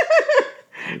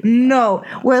 No.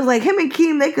 Whereas like him and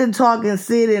Keem, they could talk and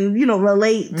sit and, you know,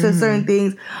 relate to certain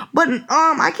things. But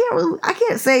I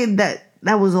can't say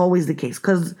that was always the case.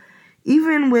 Because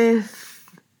even with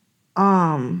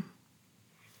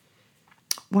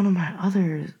One of my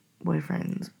other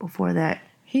boyfriends before that,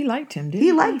 He liked him, didn't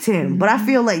he liked him, but I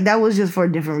feel like that was just for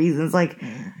different reasons. Like,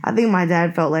 I think my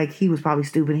dad felt like he was probably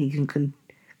stupid. He can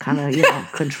kind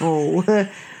of, control the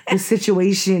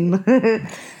situation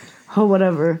or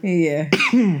whatever. Yeah.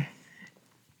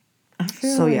 I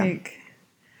feel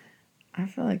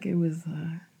like it was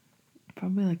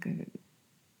probably like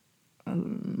a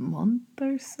month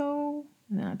or so.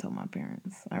 And then I told my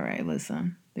parents, all right,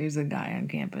 listen, there's a guy on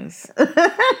campus.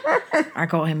 I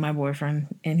call him my boyfriend,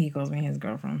 and he calls me his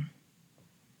girlfriend.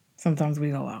 Sometimes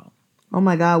we go out. Oh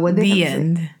my God, what The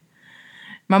end.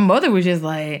 My mother was just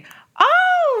like,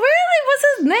 oh, really? What's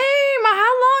his name?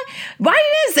 How long? Why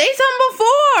you didn't say something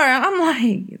before? I'm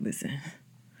like, listen.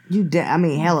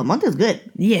 Hell, a month is good.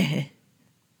 Yeah.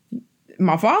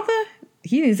 My father,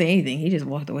 he didn't say anything. He just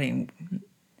walked away and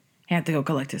had to go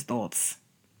collect his thoughts.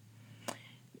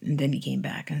 And then he came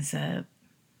back and said,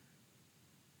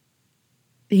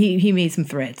 he made some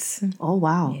threats. Oh,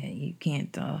 wow. Yeah, you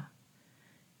can't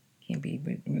be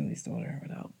with his daughter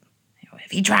without,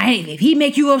 if he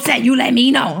make you upset, you let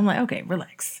me know. I'm like, okay,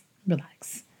 relax.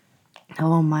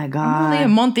 Oh my God. I'm only a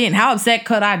month in. How upset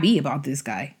could I be about this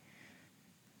guy?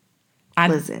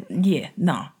 Listen. Yeah,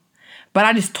 no. But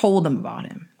I just told them about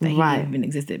him. That he even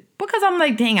existed. Because I'm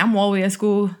like, dang, I'm all the way at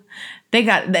school. They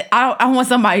got that. I want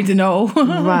somebody to know.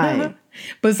 Right.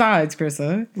 Besides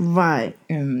Krista. Right.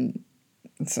 And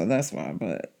so that's why.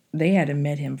 But they hadn't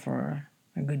met him for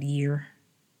a good year.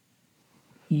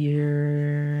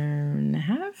 Year and a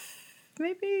half,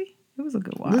 maybe? It was a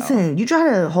good while. Listen, you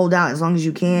try to hold out as long as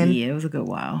you can. Yeah, it was a good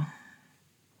while.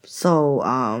 So,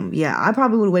 I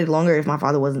probably would have waited longer if my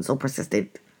father wasn't so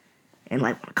persistent and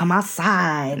like, come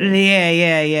outside.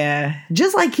 Yeah.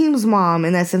 Just like Keem's mom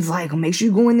in that sense, like, make sure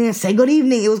you go in there and say good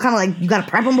evening. It was kind of like, you got to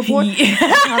prep him before. Yeah.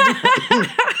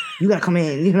 You got to come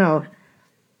in,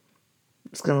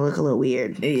 It's going to look a little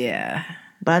weird. Yeah.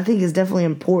 But I think it's definitely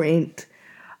important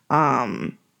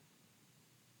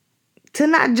to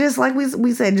not just, like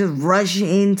we said, just rush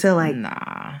into, like,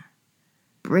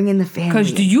 bringing the family.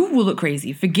 Because you will look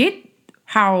crazy. Forget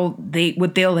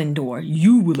what they'll endure.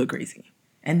 You will look crazy.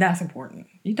 And that's important.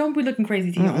 You don't be looking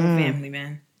crazy to your own family,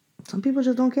 man. Some people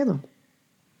just don't care, though.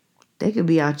 They could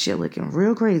be out here looking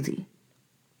real crazy.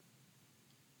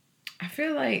 I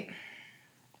feel like,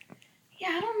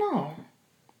 I don't know.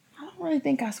 I don't really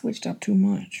think I switched up too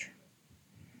much.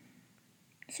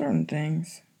 Certain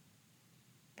things.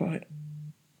 But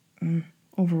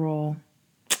overall,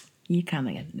 you kind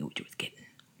of knew what you was getting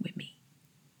with me.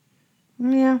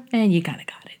 Yeah. And you kind of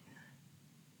got it.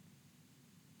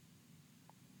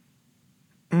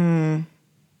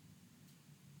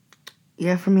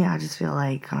 Yeah, for me, I just feel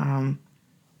like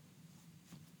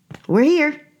we're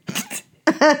here.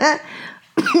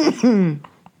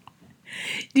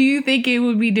 Do you think it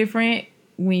would be different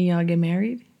when y'all get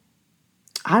married?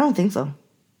 I don't think so.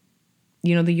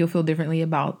 You don't think you'll feel differently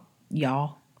about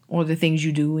y'all or the things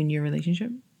you do in your relationship?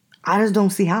 I just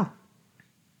don't see how.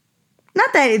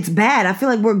 Not that it's bad. I feel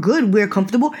like we're good. We're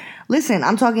comfortable. Listen,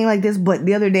 I'm talking like this, but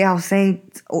the other day I was saying,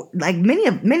 like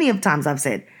many of times I've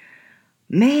said,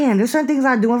 man, there's certain things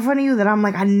I do in front of you that I'm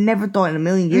like, I never thought in a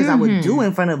million years I would do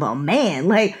in front of a man.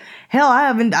 Like, hell,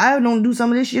 I don't do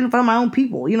some of this shit in front of my own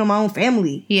people, my own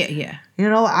family. Yeah.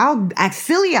 I'll act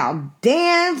silly, I'll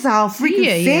dance, I'll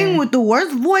freaking sing with the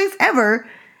worst voice ever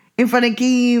in front of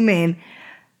Keem and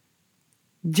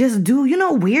just do,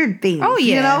 weird things. Oh,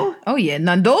 yeah. Oh, yeah.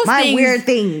 Now, those weird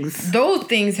things. Those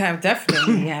things have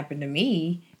definitely happened to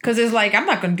me. Because it's like, I'm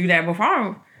not going to do that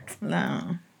before.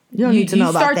 No. You don't need to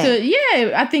know about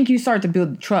that. I think you start to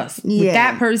build trust. Yeah. With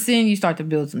that person, you start to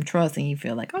build some trust and you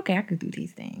feel like, okay, I could do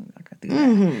these things. I could do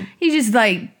that. You just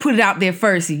like put it out there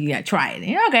first and you got to try it.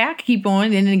 And, okay, I can keep on.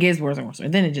 And then it gets worse and worse.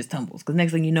 And then it just tumbles. Because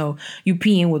next thing you know, you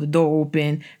peeing with the door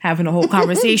open, having a whole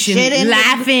conversation,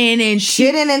 laughing and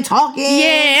shitting and talking.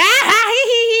 Yeah.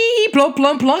 He plunk,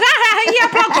 plunk, plunk. Yeah,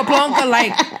 plunk, plunk.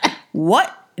 Like,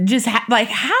 what? Just like,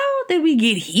 how did we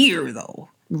get here though?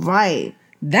 Right.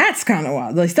 That's kind of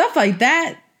wild. Like, stuff like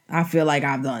that, I feel like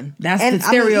I've done. That's the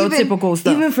stereotypical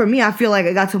stuff. Even for me, I feel like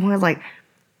I got to a point like,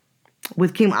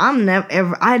 with Keem, I'm never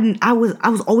ever. I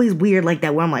was always weird like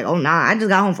that. Where I'm like, oh nah, I just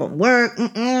got home from work,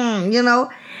 and he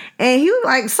was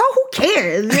like, so who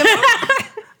cares? I'm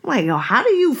like, yo, how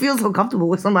do you feel so comfortable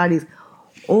with somebody's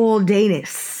all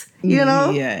dayness?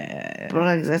 Yeah. But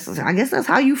I guess that's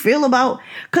how you feel about.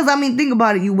 Because think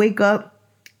about it. You wake up.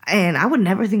 And I would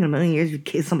never think in a million years you'd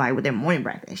kiss somebody with their morning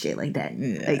breath and shit like that.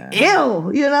 Yeah. Like,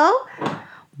 ew,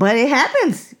 But it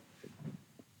happens.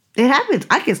 It happens.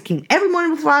 I kiss Keem every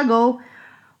morning before I go.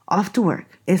 off to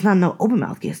work. It's not no open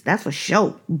mouth kiss, that's for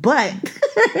sure. But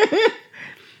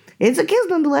it's a kiss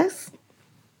nonetheless.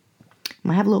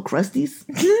 Might have a little crusties.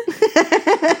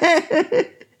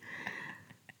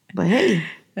 But hey.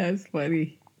 That's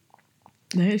funny.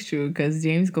 That's true, because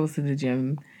James goes to the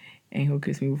gym and he'll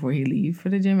kiss me before he leaves for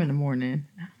the gym in the morning.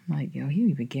 I'm like, yo, he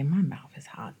don't even get my mouth is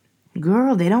hot.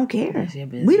 Girl, they don't care. That's your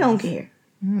business. We don't care.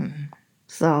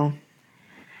 So,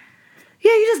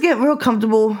 yeah, you just get real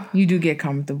comfortable. You do get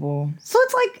comfortable. So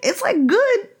it's like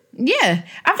good. Yeah.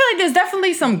 I feel like there's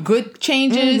definitely some good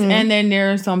changes and then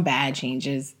there are some bad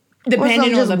changes.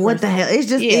 Depending on the person. What the hell. It's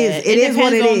just it is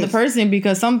what it is. Depends on the person,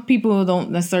 because some people don't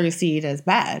necessarily see it as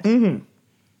bad.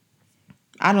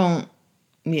 I don't,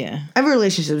 Every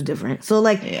relationship is different. So,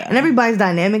 like, and everybody's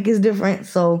dynamic is different.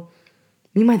 So,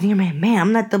 you might think, man,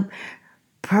 I'm not the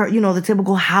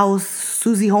typical house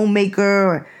Susie homemaker,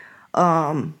 or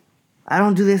I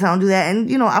don't do this, I don't do that.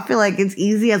 And, I feel like it's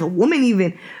easy as a woman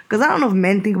even, because I don't know if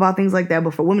men think about things like that,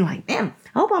 but for women, like, damn,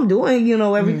 I hope I'm doing,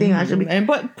 everything I should be.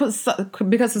 But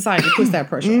because society puts that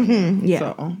pressure on you. Yeah.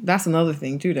 So that's another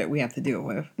thing, too, that we have to deal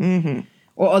with.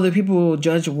 Or other people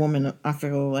judge a woman. I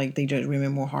feel like they judge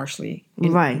women more harshly.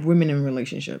 Right. Women in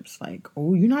relationships. Like,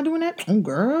 oh, you're not doing that? Oh,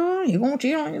 girl, you gonna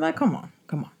cheat on you? Like, come on.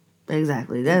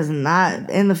 Exactly. That's not...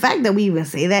 And the fact that we even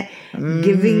say that,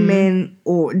 giving men,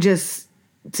 or just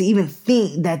to even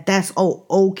think that that's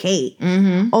okay.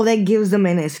 Oh, that gives them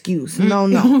an excuse. No.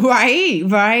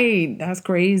 Right. That's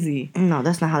crazy. No,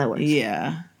 that's not how that works.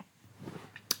 Yeah.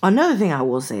 Another thing I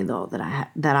will say, though,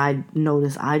 that I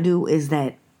notice I do is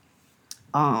that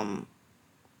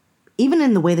even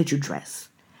in the way that you dress.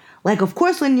 Like, of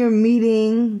course, when you're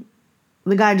meeting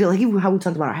the guy, like how we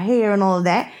talked about our hair and all of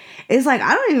that, it's like,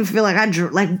 I don't even feel like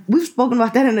like, we've spoken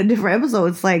about that in a different episode.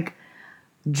 It's like,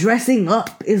 dressing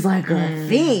up is like a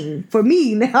thing for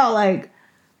me now. Like,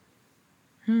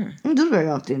 I don't do it very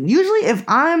often. Usually, if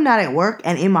I'm not at work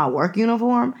and in my work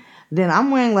uniform, then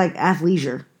I'm wearing like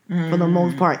athleisure. For the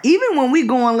most part, even when we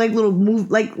go on like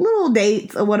little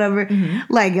dates or whatever,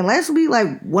 like unless we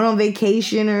like went on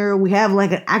vacation or we have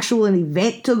like an actual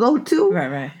event to go to,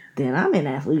 right, then I'm in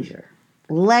athleisure,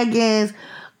 leggings,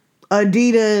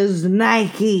 Adidas,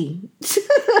 Nike.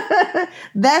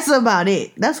 That's about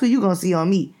it. That's what you're gonna see on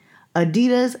me,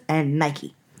 Adidas and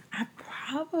Nike. I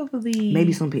probably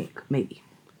maybe some pink, maybe.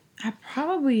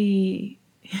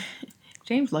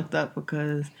 James lucked up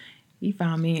because he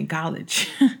found me in college.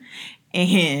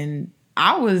 And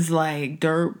I was like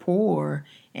dirt poor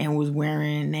and was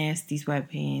wearing nasty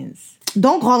sweatpants.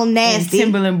 Don't call them nasty.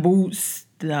 And Timberland boots.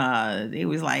 It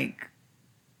was like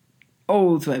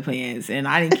old sweatpants. And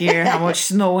I didn't care how much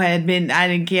snow had been. I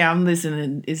didn't care. I'm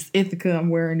listening. It's Ithaca. I'm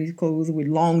wearing these clothes with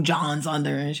long johns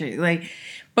under and shit. Like,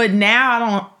 but now I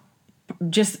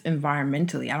don't, just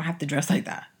environmentally, I don't have to dress like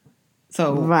that.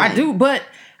 So I do, but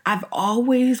I've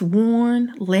always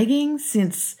worn leggings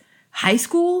since high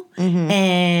school,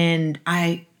 and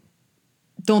I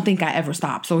don't think I ever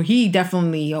stopped. So he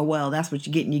definitely, that's what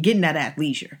you're getting. You're getting that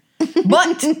athleisure.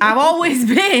 But I've always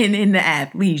been in the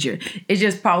athleisure. It's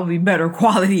just probably better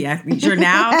quality athleisure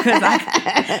now because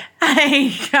I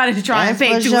ain't got to try and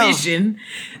pay tuition.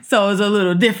 Sure. So it's a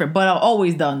little different. But I've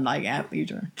always done like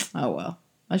athleisure. Oh, well.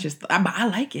 I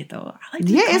like it though. I like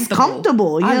to be comfortable. It's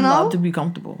comfortable, I love to be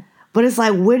comfortable. But it's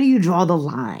like, where do you draw the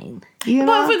line? But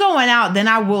if we're going out, then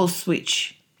I will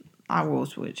switch.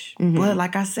 But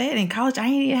like I said, in college, I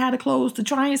ain't even had the clothes to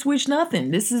try and switch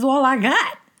nothing. This is all I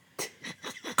got.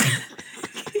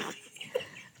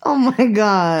 Oh my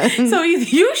God. So either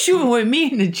you shooting with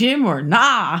me in the gym or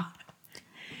nah.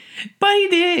 But he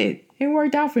did. It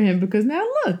worked out for him because now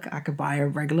look, I could buy a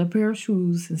regular pair of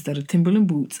shoes instead of Timberland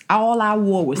boots. All I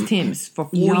wore was Timbs for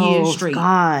 4 years straight.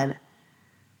 God.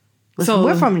 Listen, so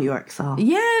we're from New York, so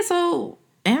so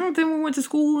and then we went to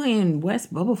school in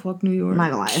West Bubblefuck, New York. I'm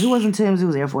not gonna lie, if it wasn't Tim's, it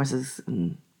was Air Forces,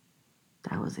 and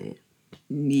that was it.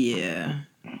 Yeah,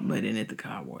 but in Ithaca,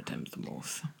 I wore Tim's the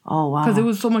most. Oh wow, because it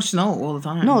was so much snow all the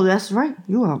time. No, that's right.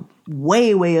 You are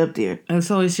way, way up there, and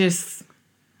so it's just,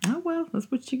 that's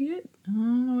what you get. I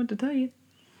don't know what to tell you.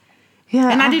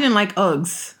 Yeah, and I didn't like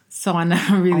Uggs. So I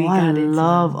never really got into it. I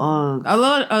love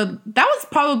Uggs. That was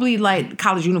probably like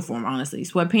college uniform, honestly.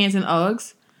 Sweatpants and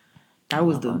Uggs. That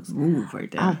was the move right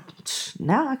there.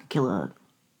 Now I could kill a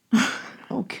Ugg.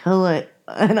 I'll kill an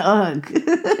Ugg.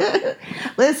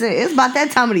 Listen, it's about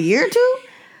that time of the year too.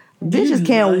 Bitches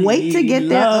can't wait to get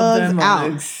their Uggs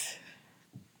out.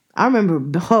 I remember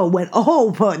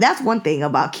that's one thing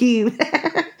about Keem.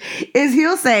 Is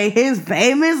he'll say his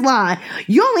famous line,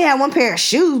 "You only had one pair of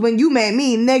shoes when you met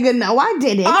me, nigga. No, I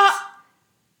didn't."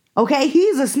 Okay,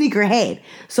 he's a sneakerhead.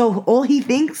 So all he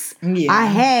thinks I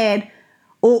had,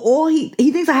 or all he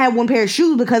thinks I had one pair of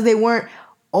shoes because they weren't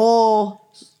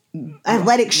all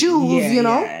athletic shoes, you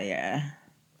know? Yeah.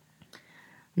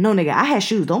 No, nigga, I had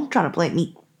shoes. Don't try to play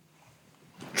me.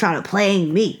 Try to play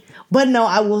me. But no,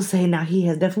 I will say now he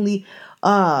has definitely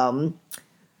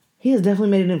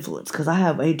made an influence because I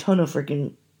have a ton of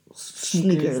freaking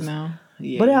sneakers now.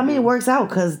 Yeah, but I mean, it works out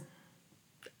because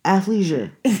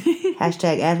athleisure.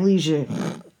 Hashtag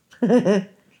athleisure.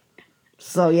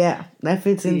 So yeah, that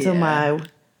fits into my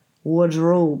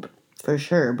wardrobe for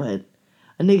sure. But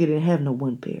a nigga didn't have no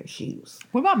one pair of shoes.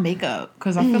 What about makeup?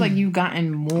 Because I feel like you've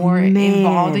gotten more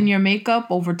involved in your makeup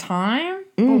over time.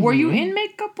 But were you in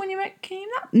makeup when you came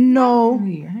up? No.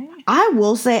 I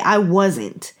will say I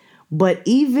wasn't. But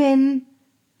even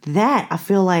that, I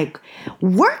feel like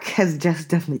work has just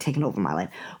definitely taken over my life.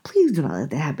 Please do not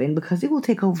let that happen because it will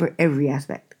take over every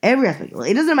aspect. Every aspect.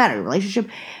 It doesn't matter. Relationship,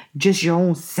 just your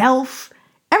own self,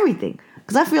 everything.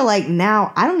 Because I feel like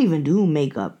now I don't even do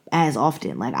makeup as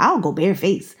often. Like, I'll go bare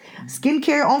face.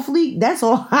 Skincare on fleek, that's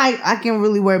all I can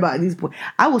really worry about at these points.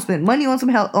 I will spend money on some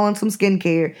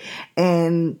skincare,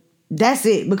 and that's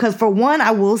it. Because for one,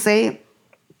 I will say,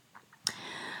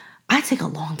 I take a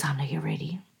long time to get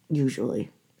ready, usually.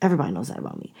 Everybody knows that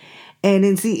about me. And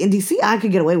in DC, I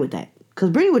could get away with that. Because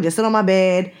Brittany would just sit on my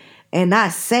bed and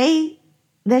not say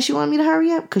that she wanted me to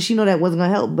hurry up. Because she know that wasn't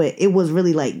going to help. But it was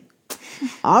really like,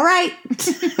 all right,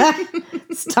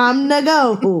 it's time to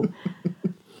go.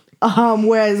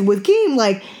 Whereas with Keem,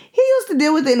 like, he used to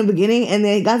deal with it in the beginning. And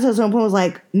then it got to a certain point, was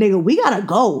like, nigga, we got to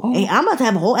go. And I'm about to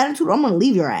have a whole attitude. I'm going to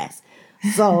leave your ass.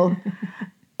 So...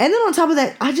 And then on top of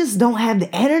that, I just don't have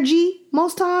the energy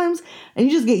most times. And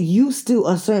you just get used to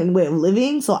a certain way of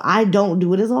living. So I don't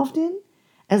do it as often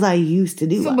as I used to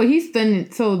do. So, but he's done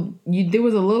it. So there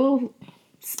was a little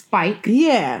spike.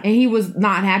 Yeah. And he was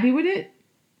not happy with it?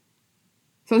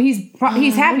 So he's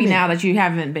happy now that you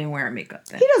haven't been wearing makeup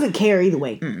then. He doesn't care either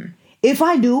way. Mm. If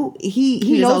I do,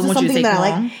 he knows it's something that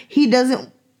I like. He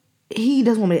doesn't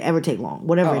want me to ever take long.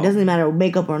 Whatever. It doesn't matter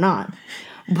makeup or not.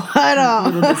 But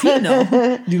little does he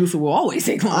know, Deuce will always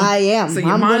take long. I am. So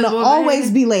I'm going to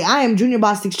always be late. I am Junior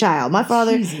Bostic's child. My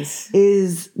father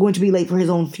is going to be late for his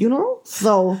own funeral.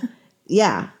 So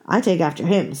yeah, I take after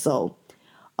him. So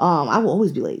I will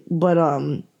always be late. But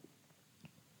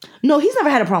no, he's never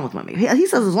had a problem with my makeup. He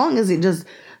says as long as it just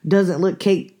doesn't look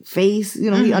cake face,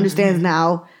 you know, he understands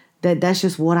now that that's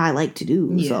just what I like to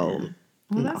do. Yeah. So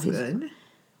well, that's good.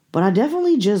 But I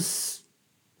definitely just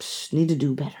need to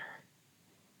do better.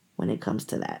 When it comes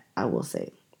to that, I will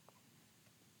say.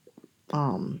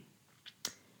 But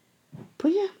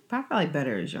yeah. But I feel like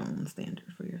better is your own standard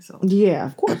for yourself. Yeah,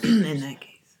 of course. In that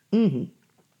case. Mm-hmm.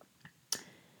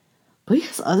 But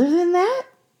yes, other than that.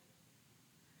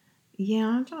 Yeah,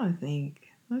 I'm trying to think.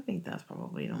 I think that's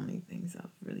probably the only things that have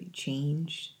really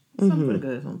changed. Some for the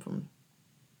good, some for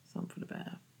the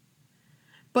bad.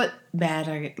 But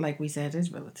bad, like we said,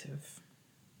 is relative.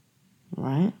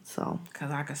 Right, so.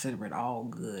 Because I consider it all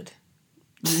good.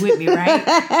 You with me, right?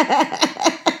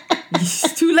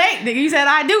 It's too late, nigga. You said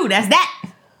I do. That's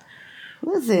that.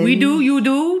 Listen. We do, you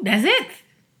do. That's it.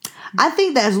 I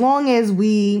think that as long as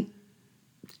we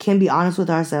can be honest with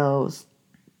ourselves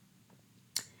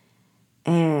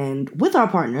and with our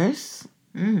partners,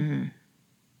 some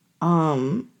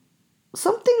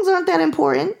things aren't that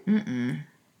important. And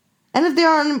if they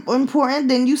aren't important,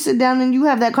 then you sit down and you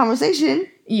have that conversation.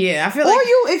 Yeah, I feel like...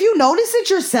 Or if you notice it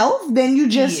yourself, then you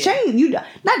just change.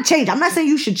 Not change. I'm not saying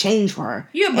you should change for her.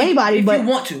 Yeah, but anybody, if but you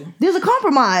want to. There's a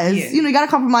compromise. Yeah. You know, you got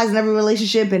to compromise in every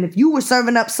relationship. And if you were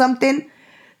serving up something,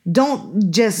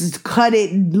 don't just cut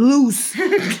it loose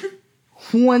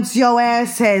once your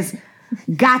ass has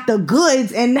got the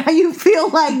goods and now you feel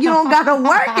like you don't got to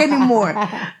work anymore.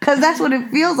 Because that's what it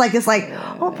feels like. It's like,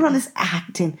 oh, put on this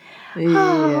acting.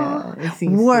 Yeah.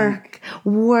 Work,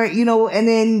 you know, and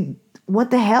then... What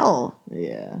the hell?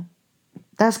 Yeah.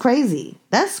 That's crazy.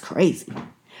 Because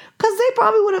they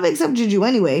probably would have accepted you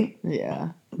anyway. Yeah.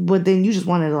 But then you just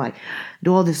wanted to, like,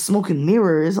 do all this smoke and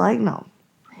mirrors. Like, no.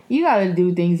 You got to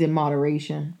do things in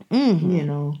moderation. Mm-hmm. You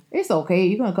know. It's okay.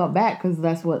 You're going to come back because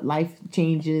that's what life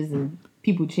changes and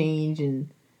people change and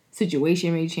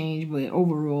situation may change. But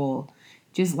overall,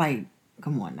 just, like,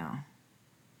 come on now.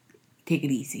 Take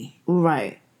it easy.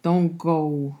 Right. Don't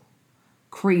go...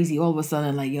 crazy all of a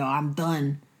sudden, like, yo, I'm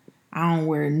done. I don't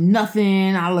wear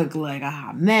nothing. I look like a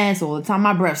hot mess all the time.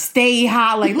 My breath stay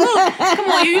hot. Like, look,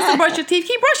 come on, you used to brush your teeth.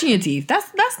 Keep brushing your teeth.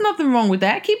 That's nothing wrong with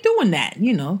that. Keep doing that,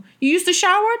 you know. You used to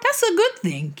shower. That's a good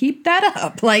thing. Keep that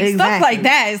up. Like, stuff like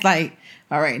that is like,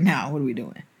 all right, now, what are we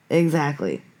doing?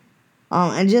 Exactly.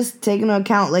 And just take into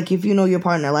account, like, if you know your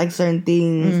partner likes certain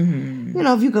things, you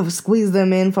know, if you could squeeze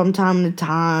them in from time to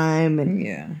time. And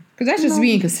yeah. Because that's just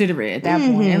being considerate at that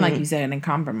point. And like you said, and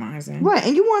compromising. Right.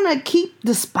 And you want to keep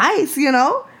the spice, you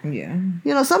know? Yeah.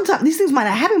 You know, sometimes these things might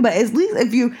not happen, but at least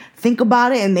if you think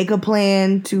about it and make a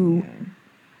plan to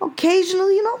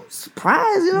occasionally, you know,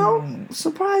 surprise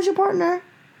your partner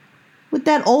with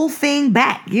that old thing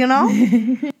back, you know?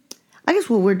 I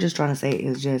guess what we're just trying to say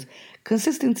is just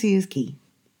consistency is key.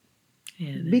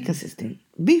 Yeah, be consistent.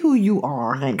 Be who you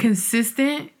are, honey.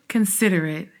 Consistent,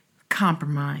 considerate,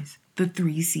 compromise. The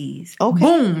 3 C's. Okay.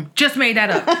 Boom. Just made that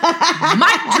up.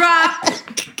 Mic drop.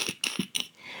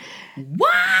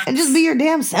 What? And just be your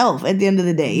damn self at the end of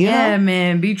the day, you know? Yeah,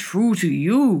 man. Be true to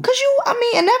you. Because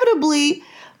inevitably,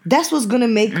 that's what's going to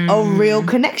make a real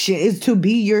connection, is to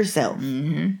be yourself.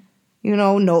 Mm-hmm. You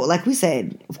know, like we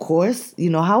said, of course, you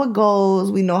know how it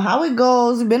goes. We know how it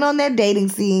goes. We've been on that dating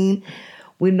scene.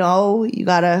 We know you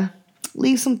got to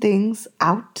leave some things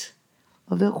out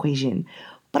of the equation.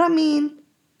 But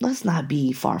let's not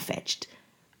be far-fetched.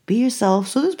 Be yourself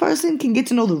so this person can get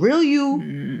to know the real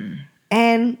you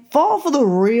and fall for the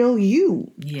real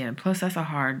you. Yeah, plus that's a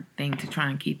hard thing to try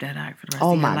and keep that act for the rest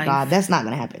of your life. Oh my God, that's not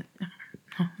going to happen.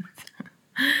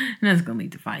 And that's going to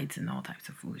lead to fights and all types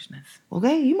of foolishness.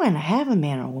 Okay, you might not have a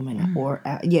man or woman,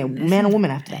 man or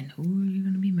woman after that. And who are you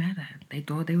going to be mad at? They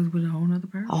thought they was with a whole nother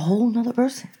person? A whole nother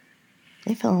person.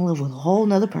 They fell in love with a whole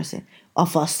nother person. A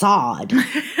facade.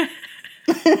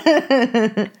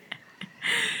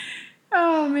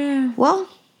 Oh, man. Well,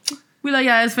 we love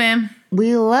y'all, fam.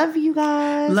 We love you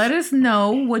guys. Let us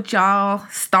know what y'all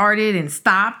started and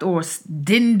stopped or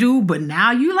didn't do, but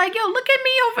now you like, yo, look at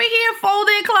me over here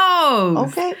folding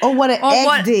clothes. Okay. Or what an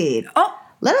ex did. Oh.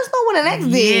 Let us know what an ex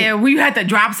did. Yeah, we had to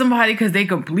drop somebody because they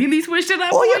completely switched it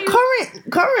up. Or your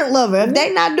current lover. If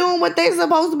they not doing what they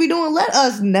supposed to be doing, let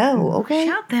us know, okay?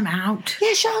 Shout them out.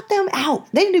 Yeah, shout them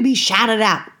out. They need to be shouted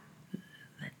out.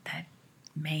 Let that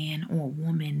man or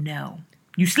woman know.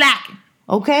 You slacking.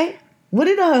 Okay?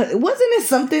 Wasn't it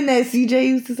something that CJ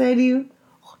used to say to you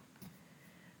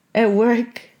at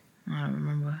work? I don't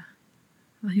remember.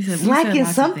 Slacking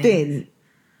something.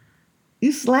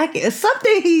 You slacking.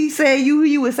 Something he said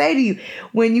you would say to you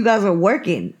when you guys are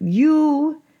working.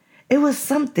 It was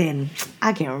something.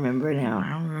 I can't remember now.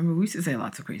 I don't remember. We used to say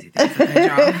lots of crazy things at that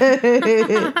job.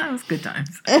 It was good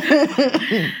times.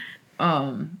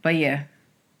 But yeah.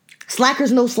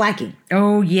 Slackers no slacking.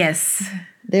 Oh, yes.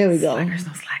 There we go. Slackers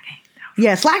no slacking.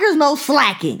 Yeah, slackers no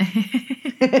slacking.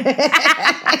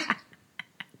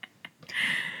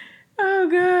 Oh,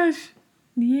 gosh.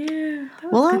 Yeah.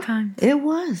 That was good times. It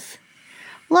was.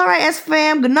 Well, all right,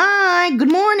 S-Fam, good night, good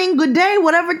morning, good day,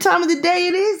 whatever time of the day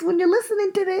it is when you're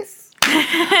listening to this.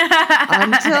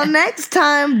 Until next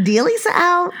time, Delisa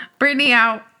out. Brittany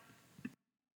out.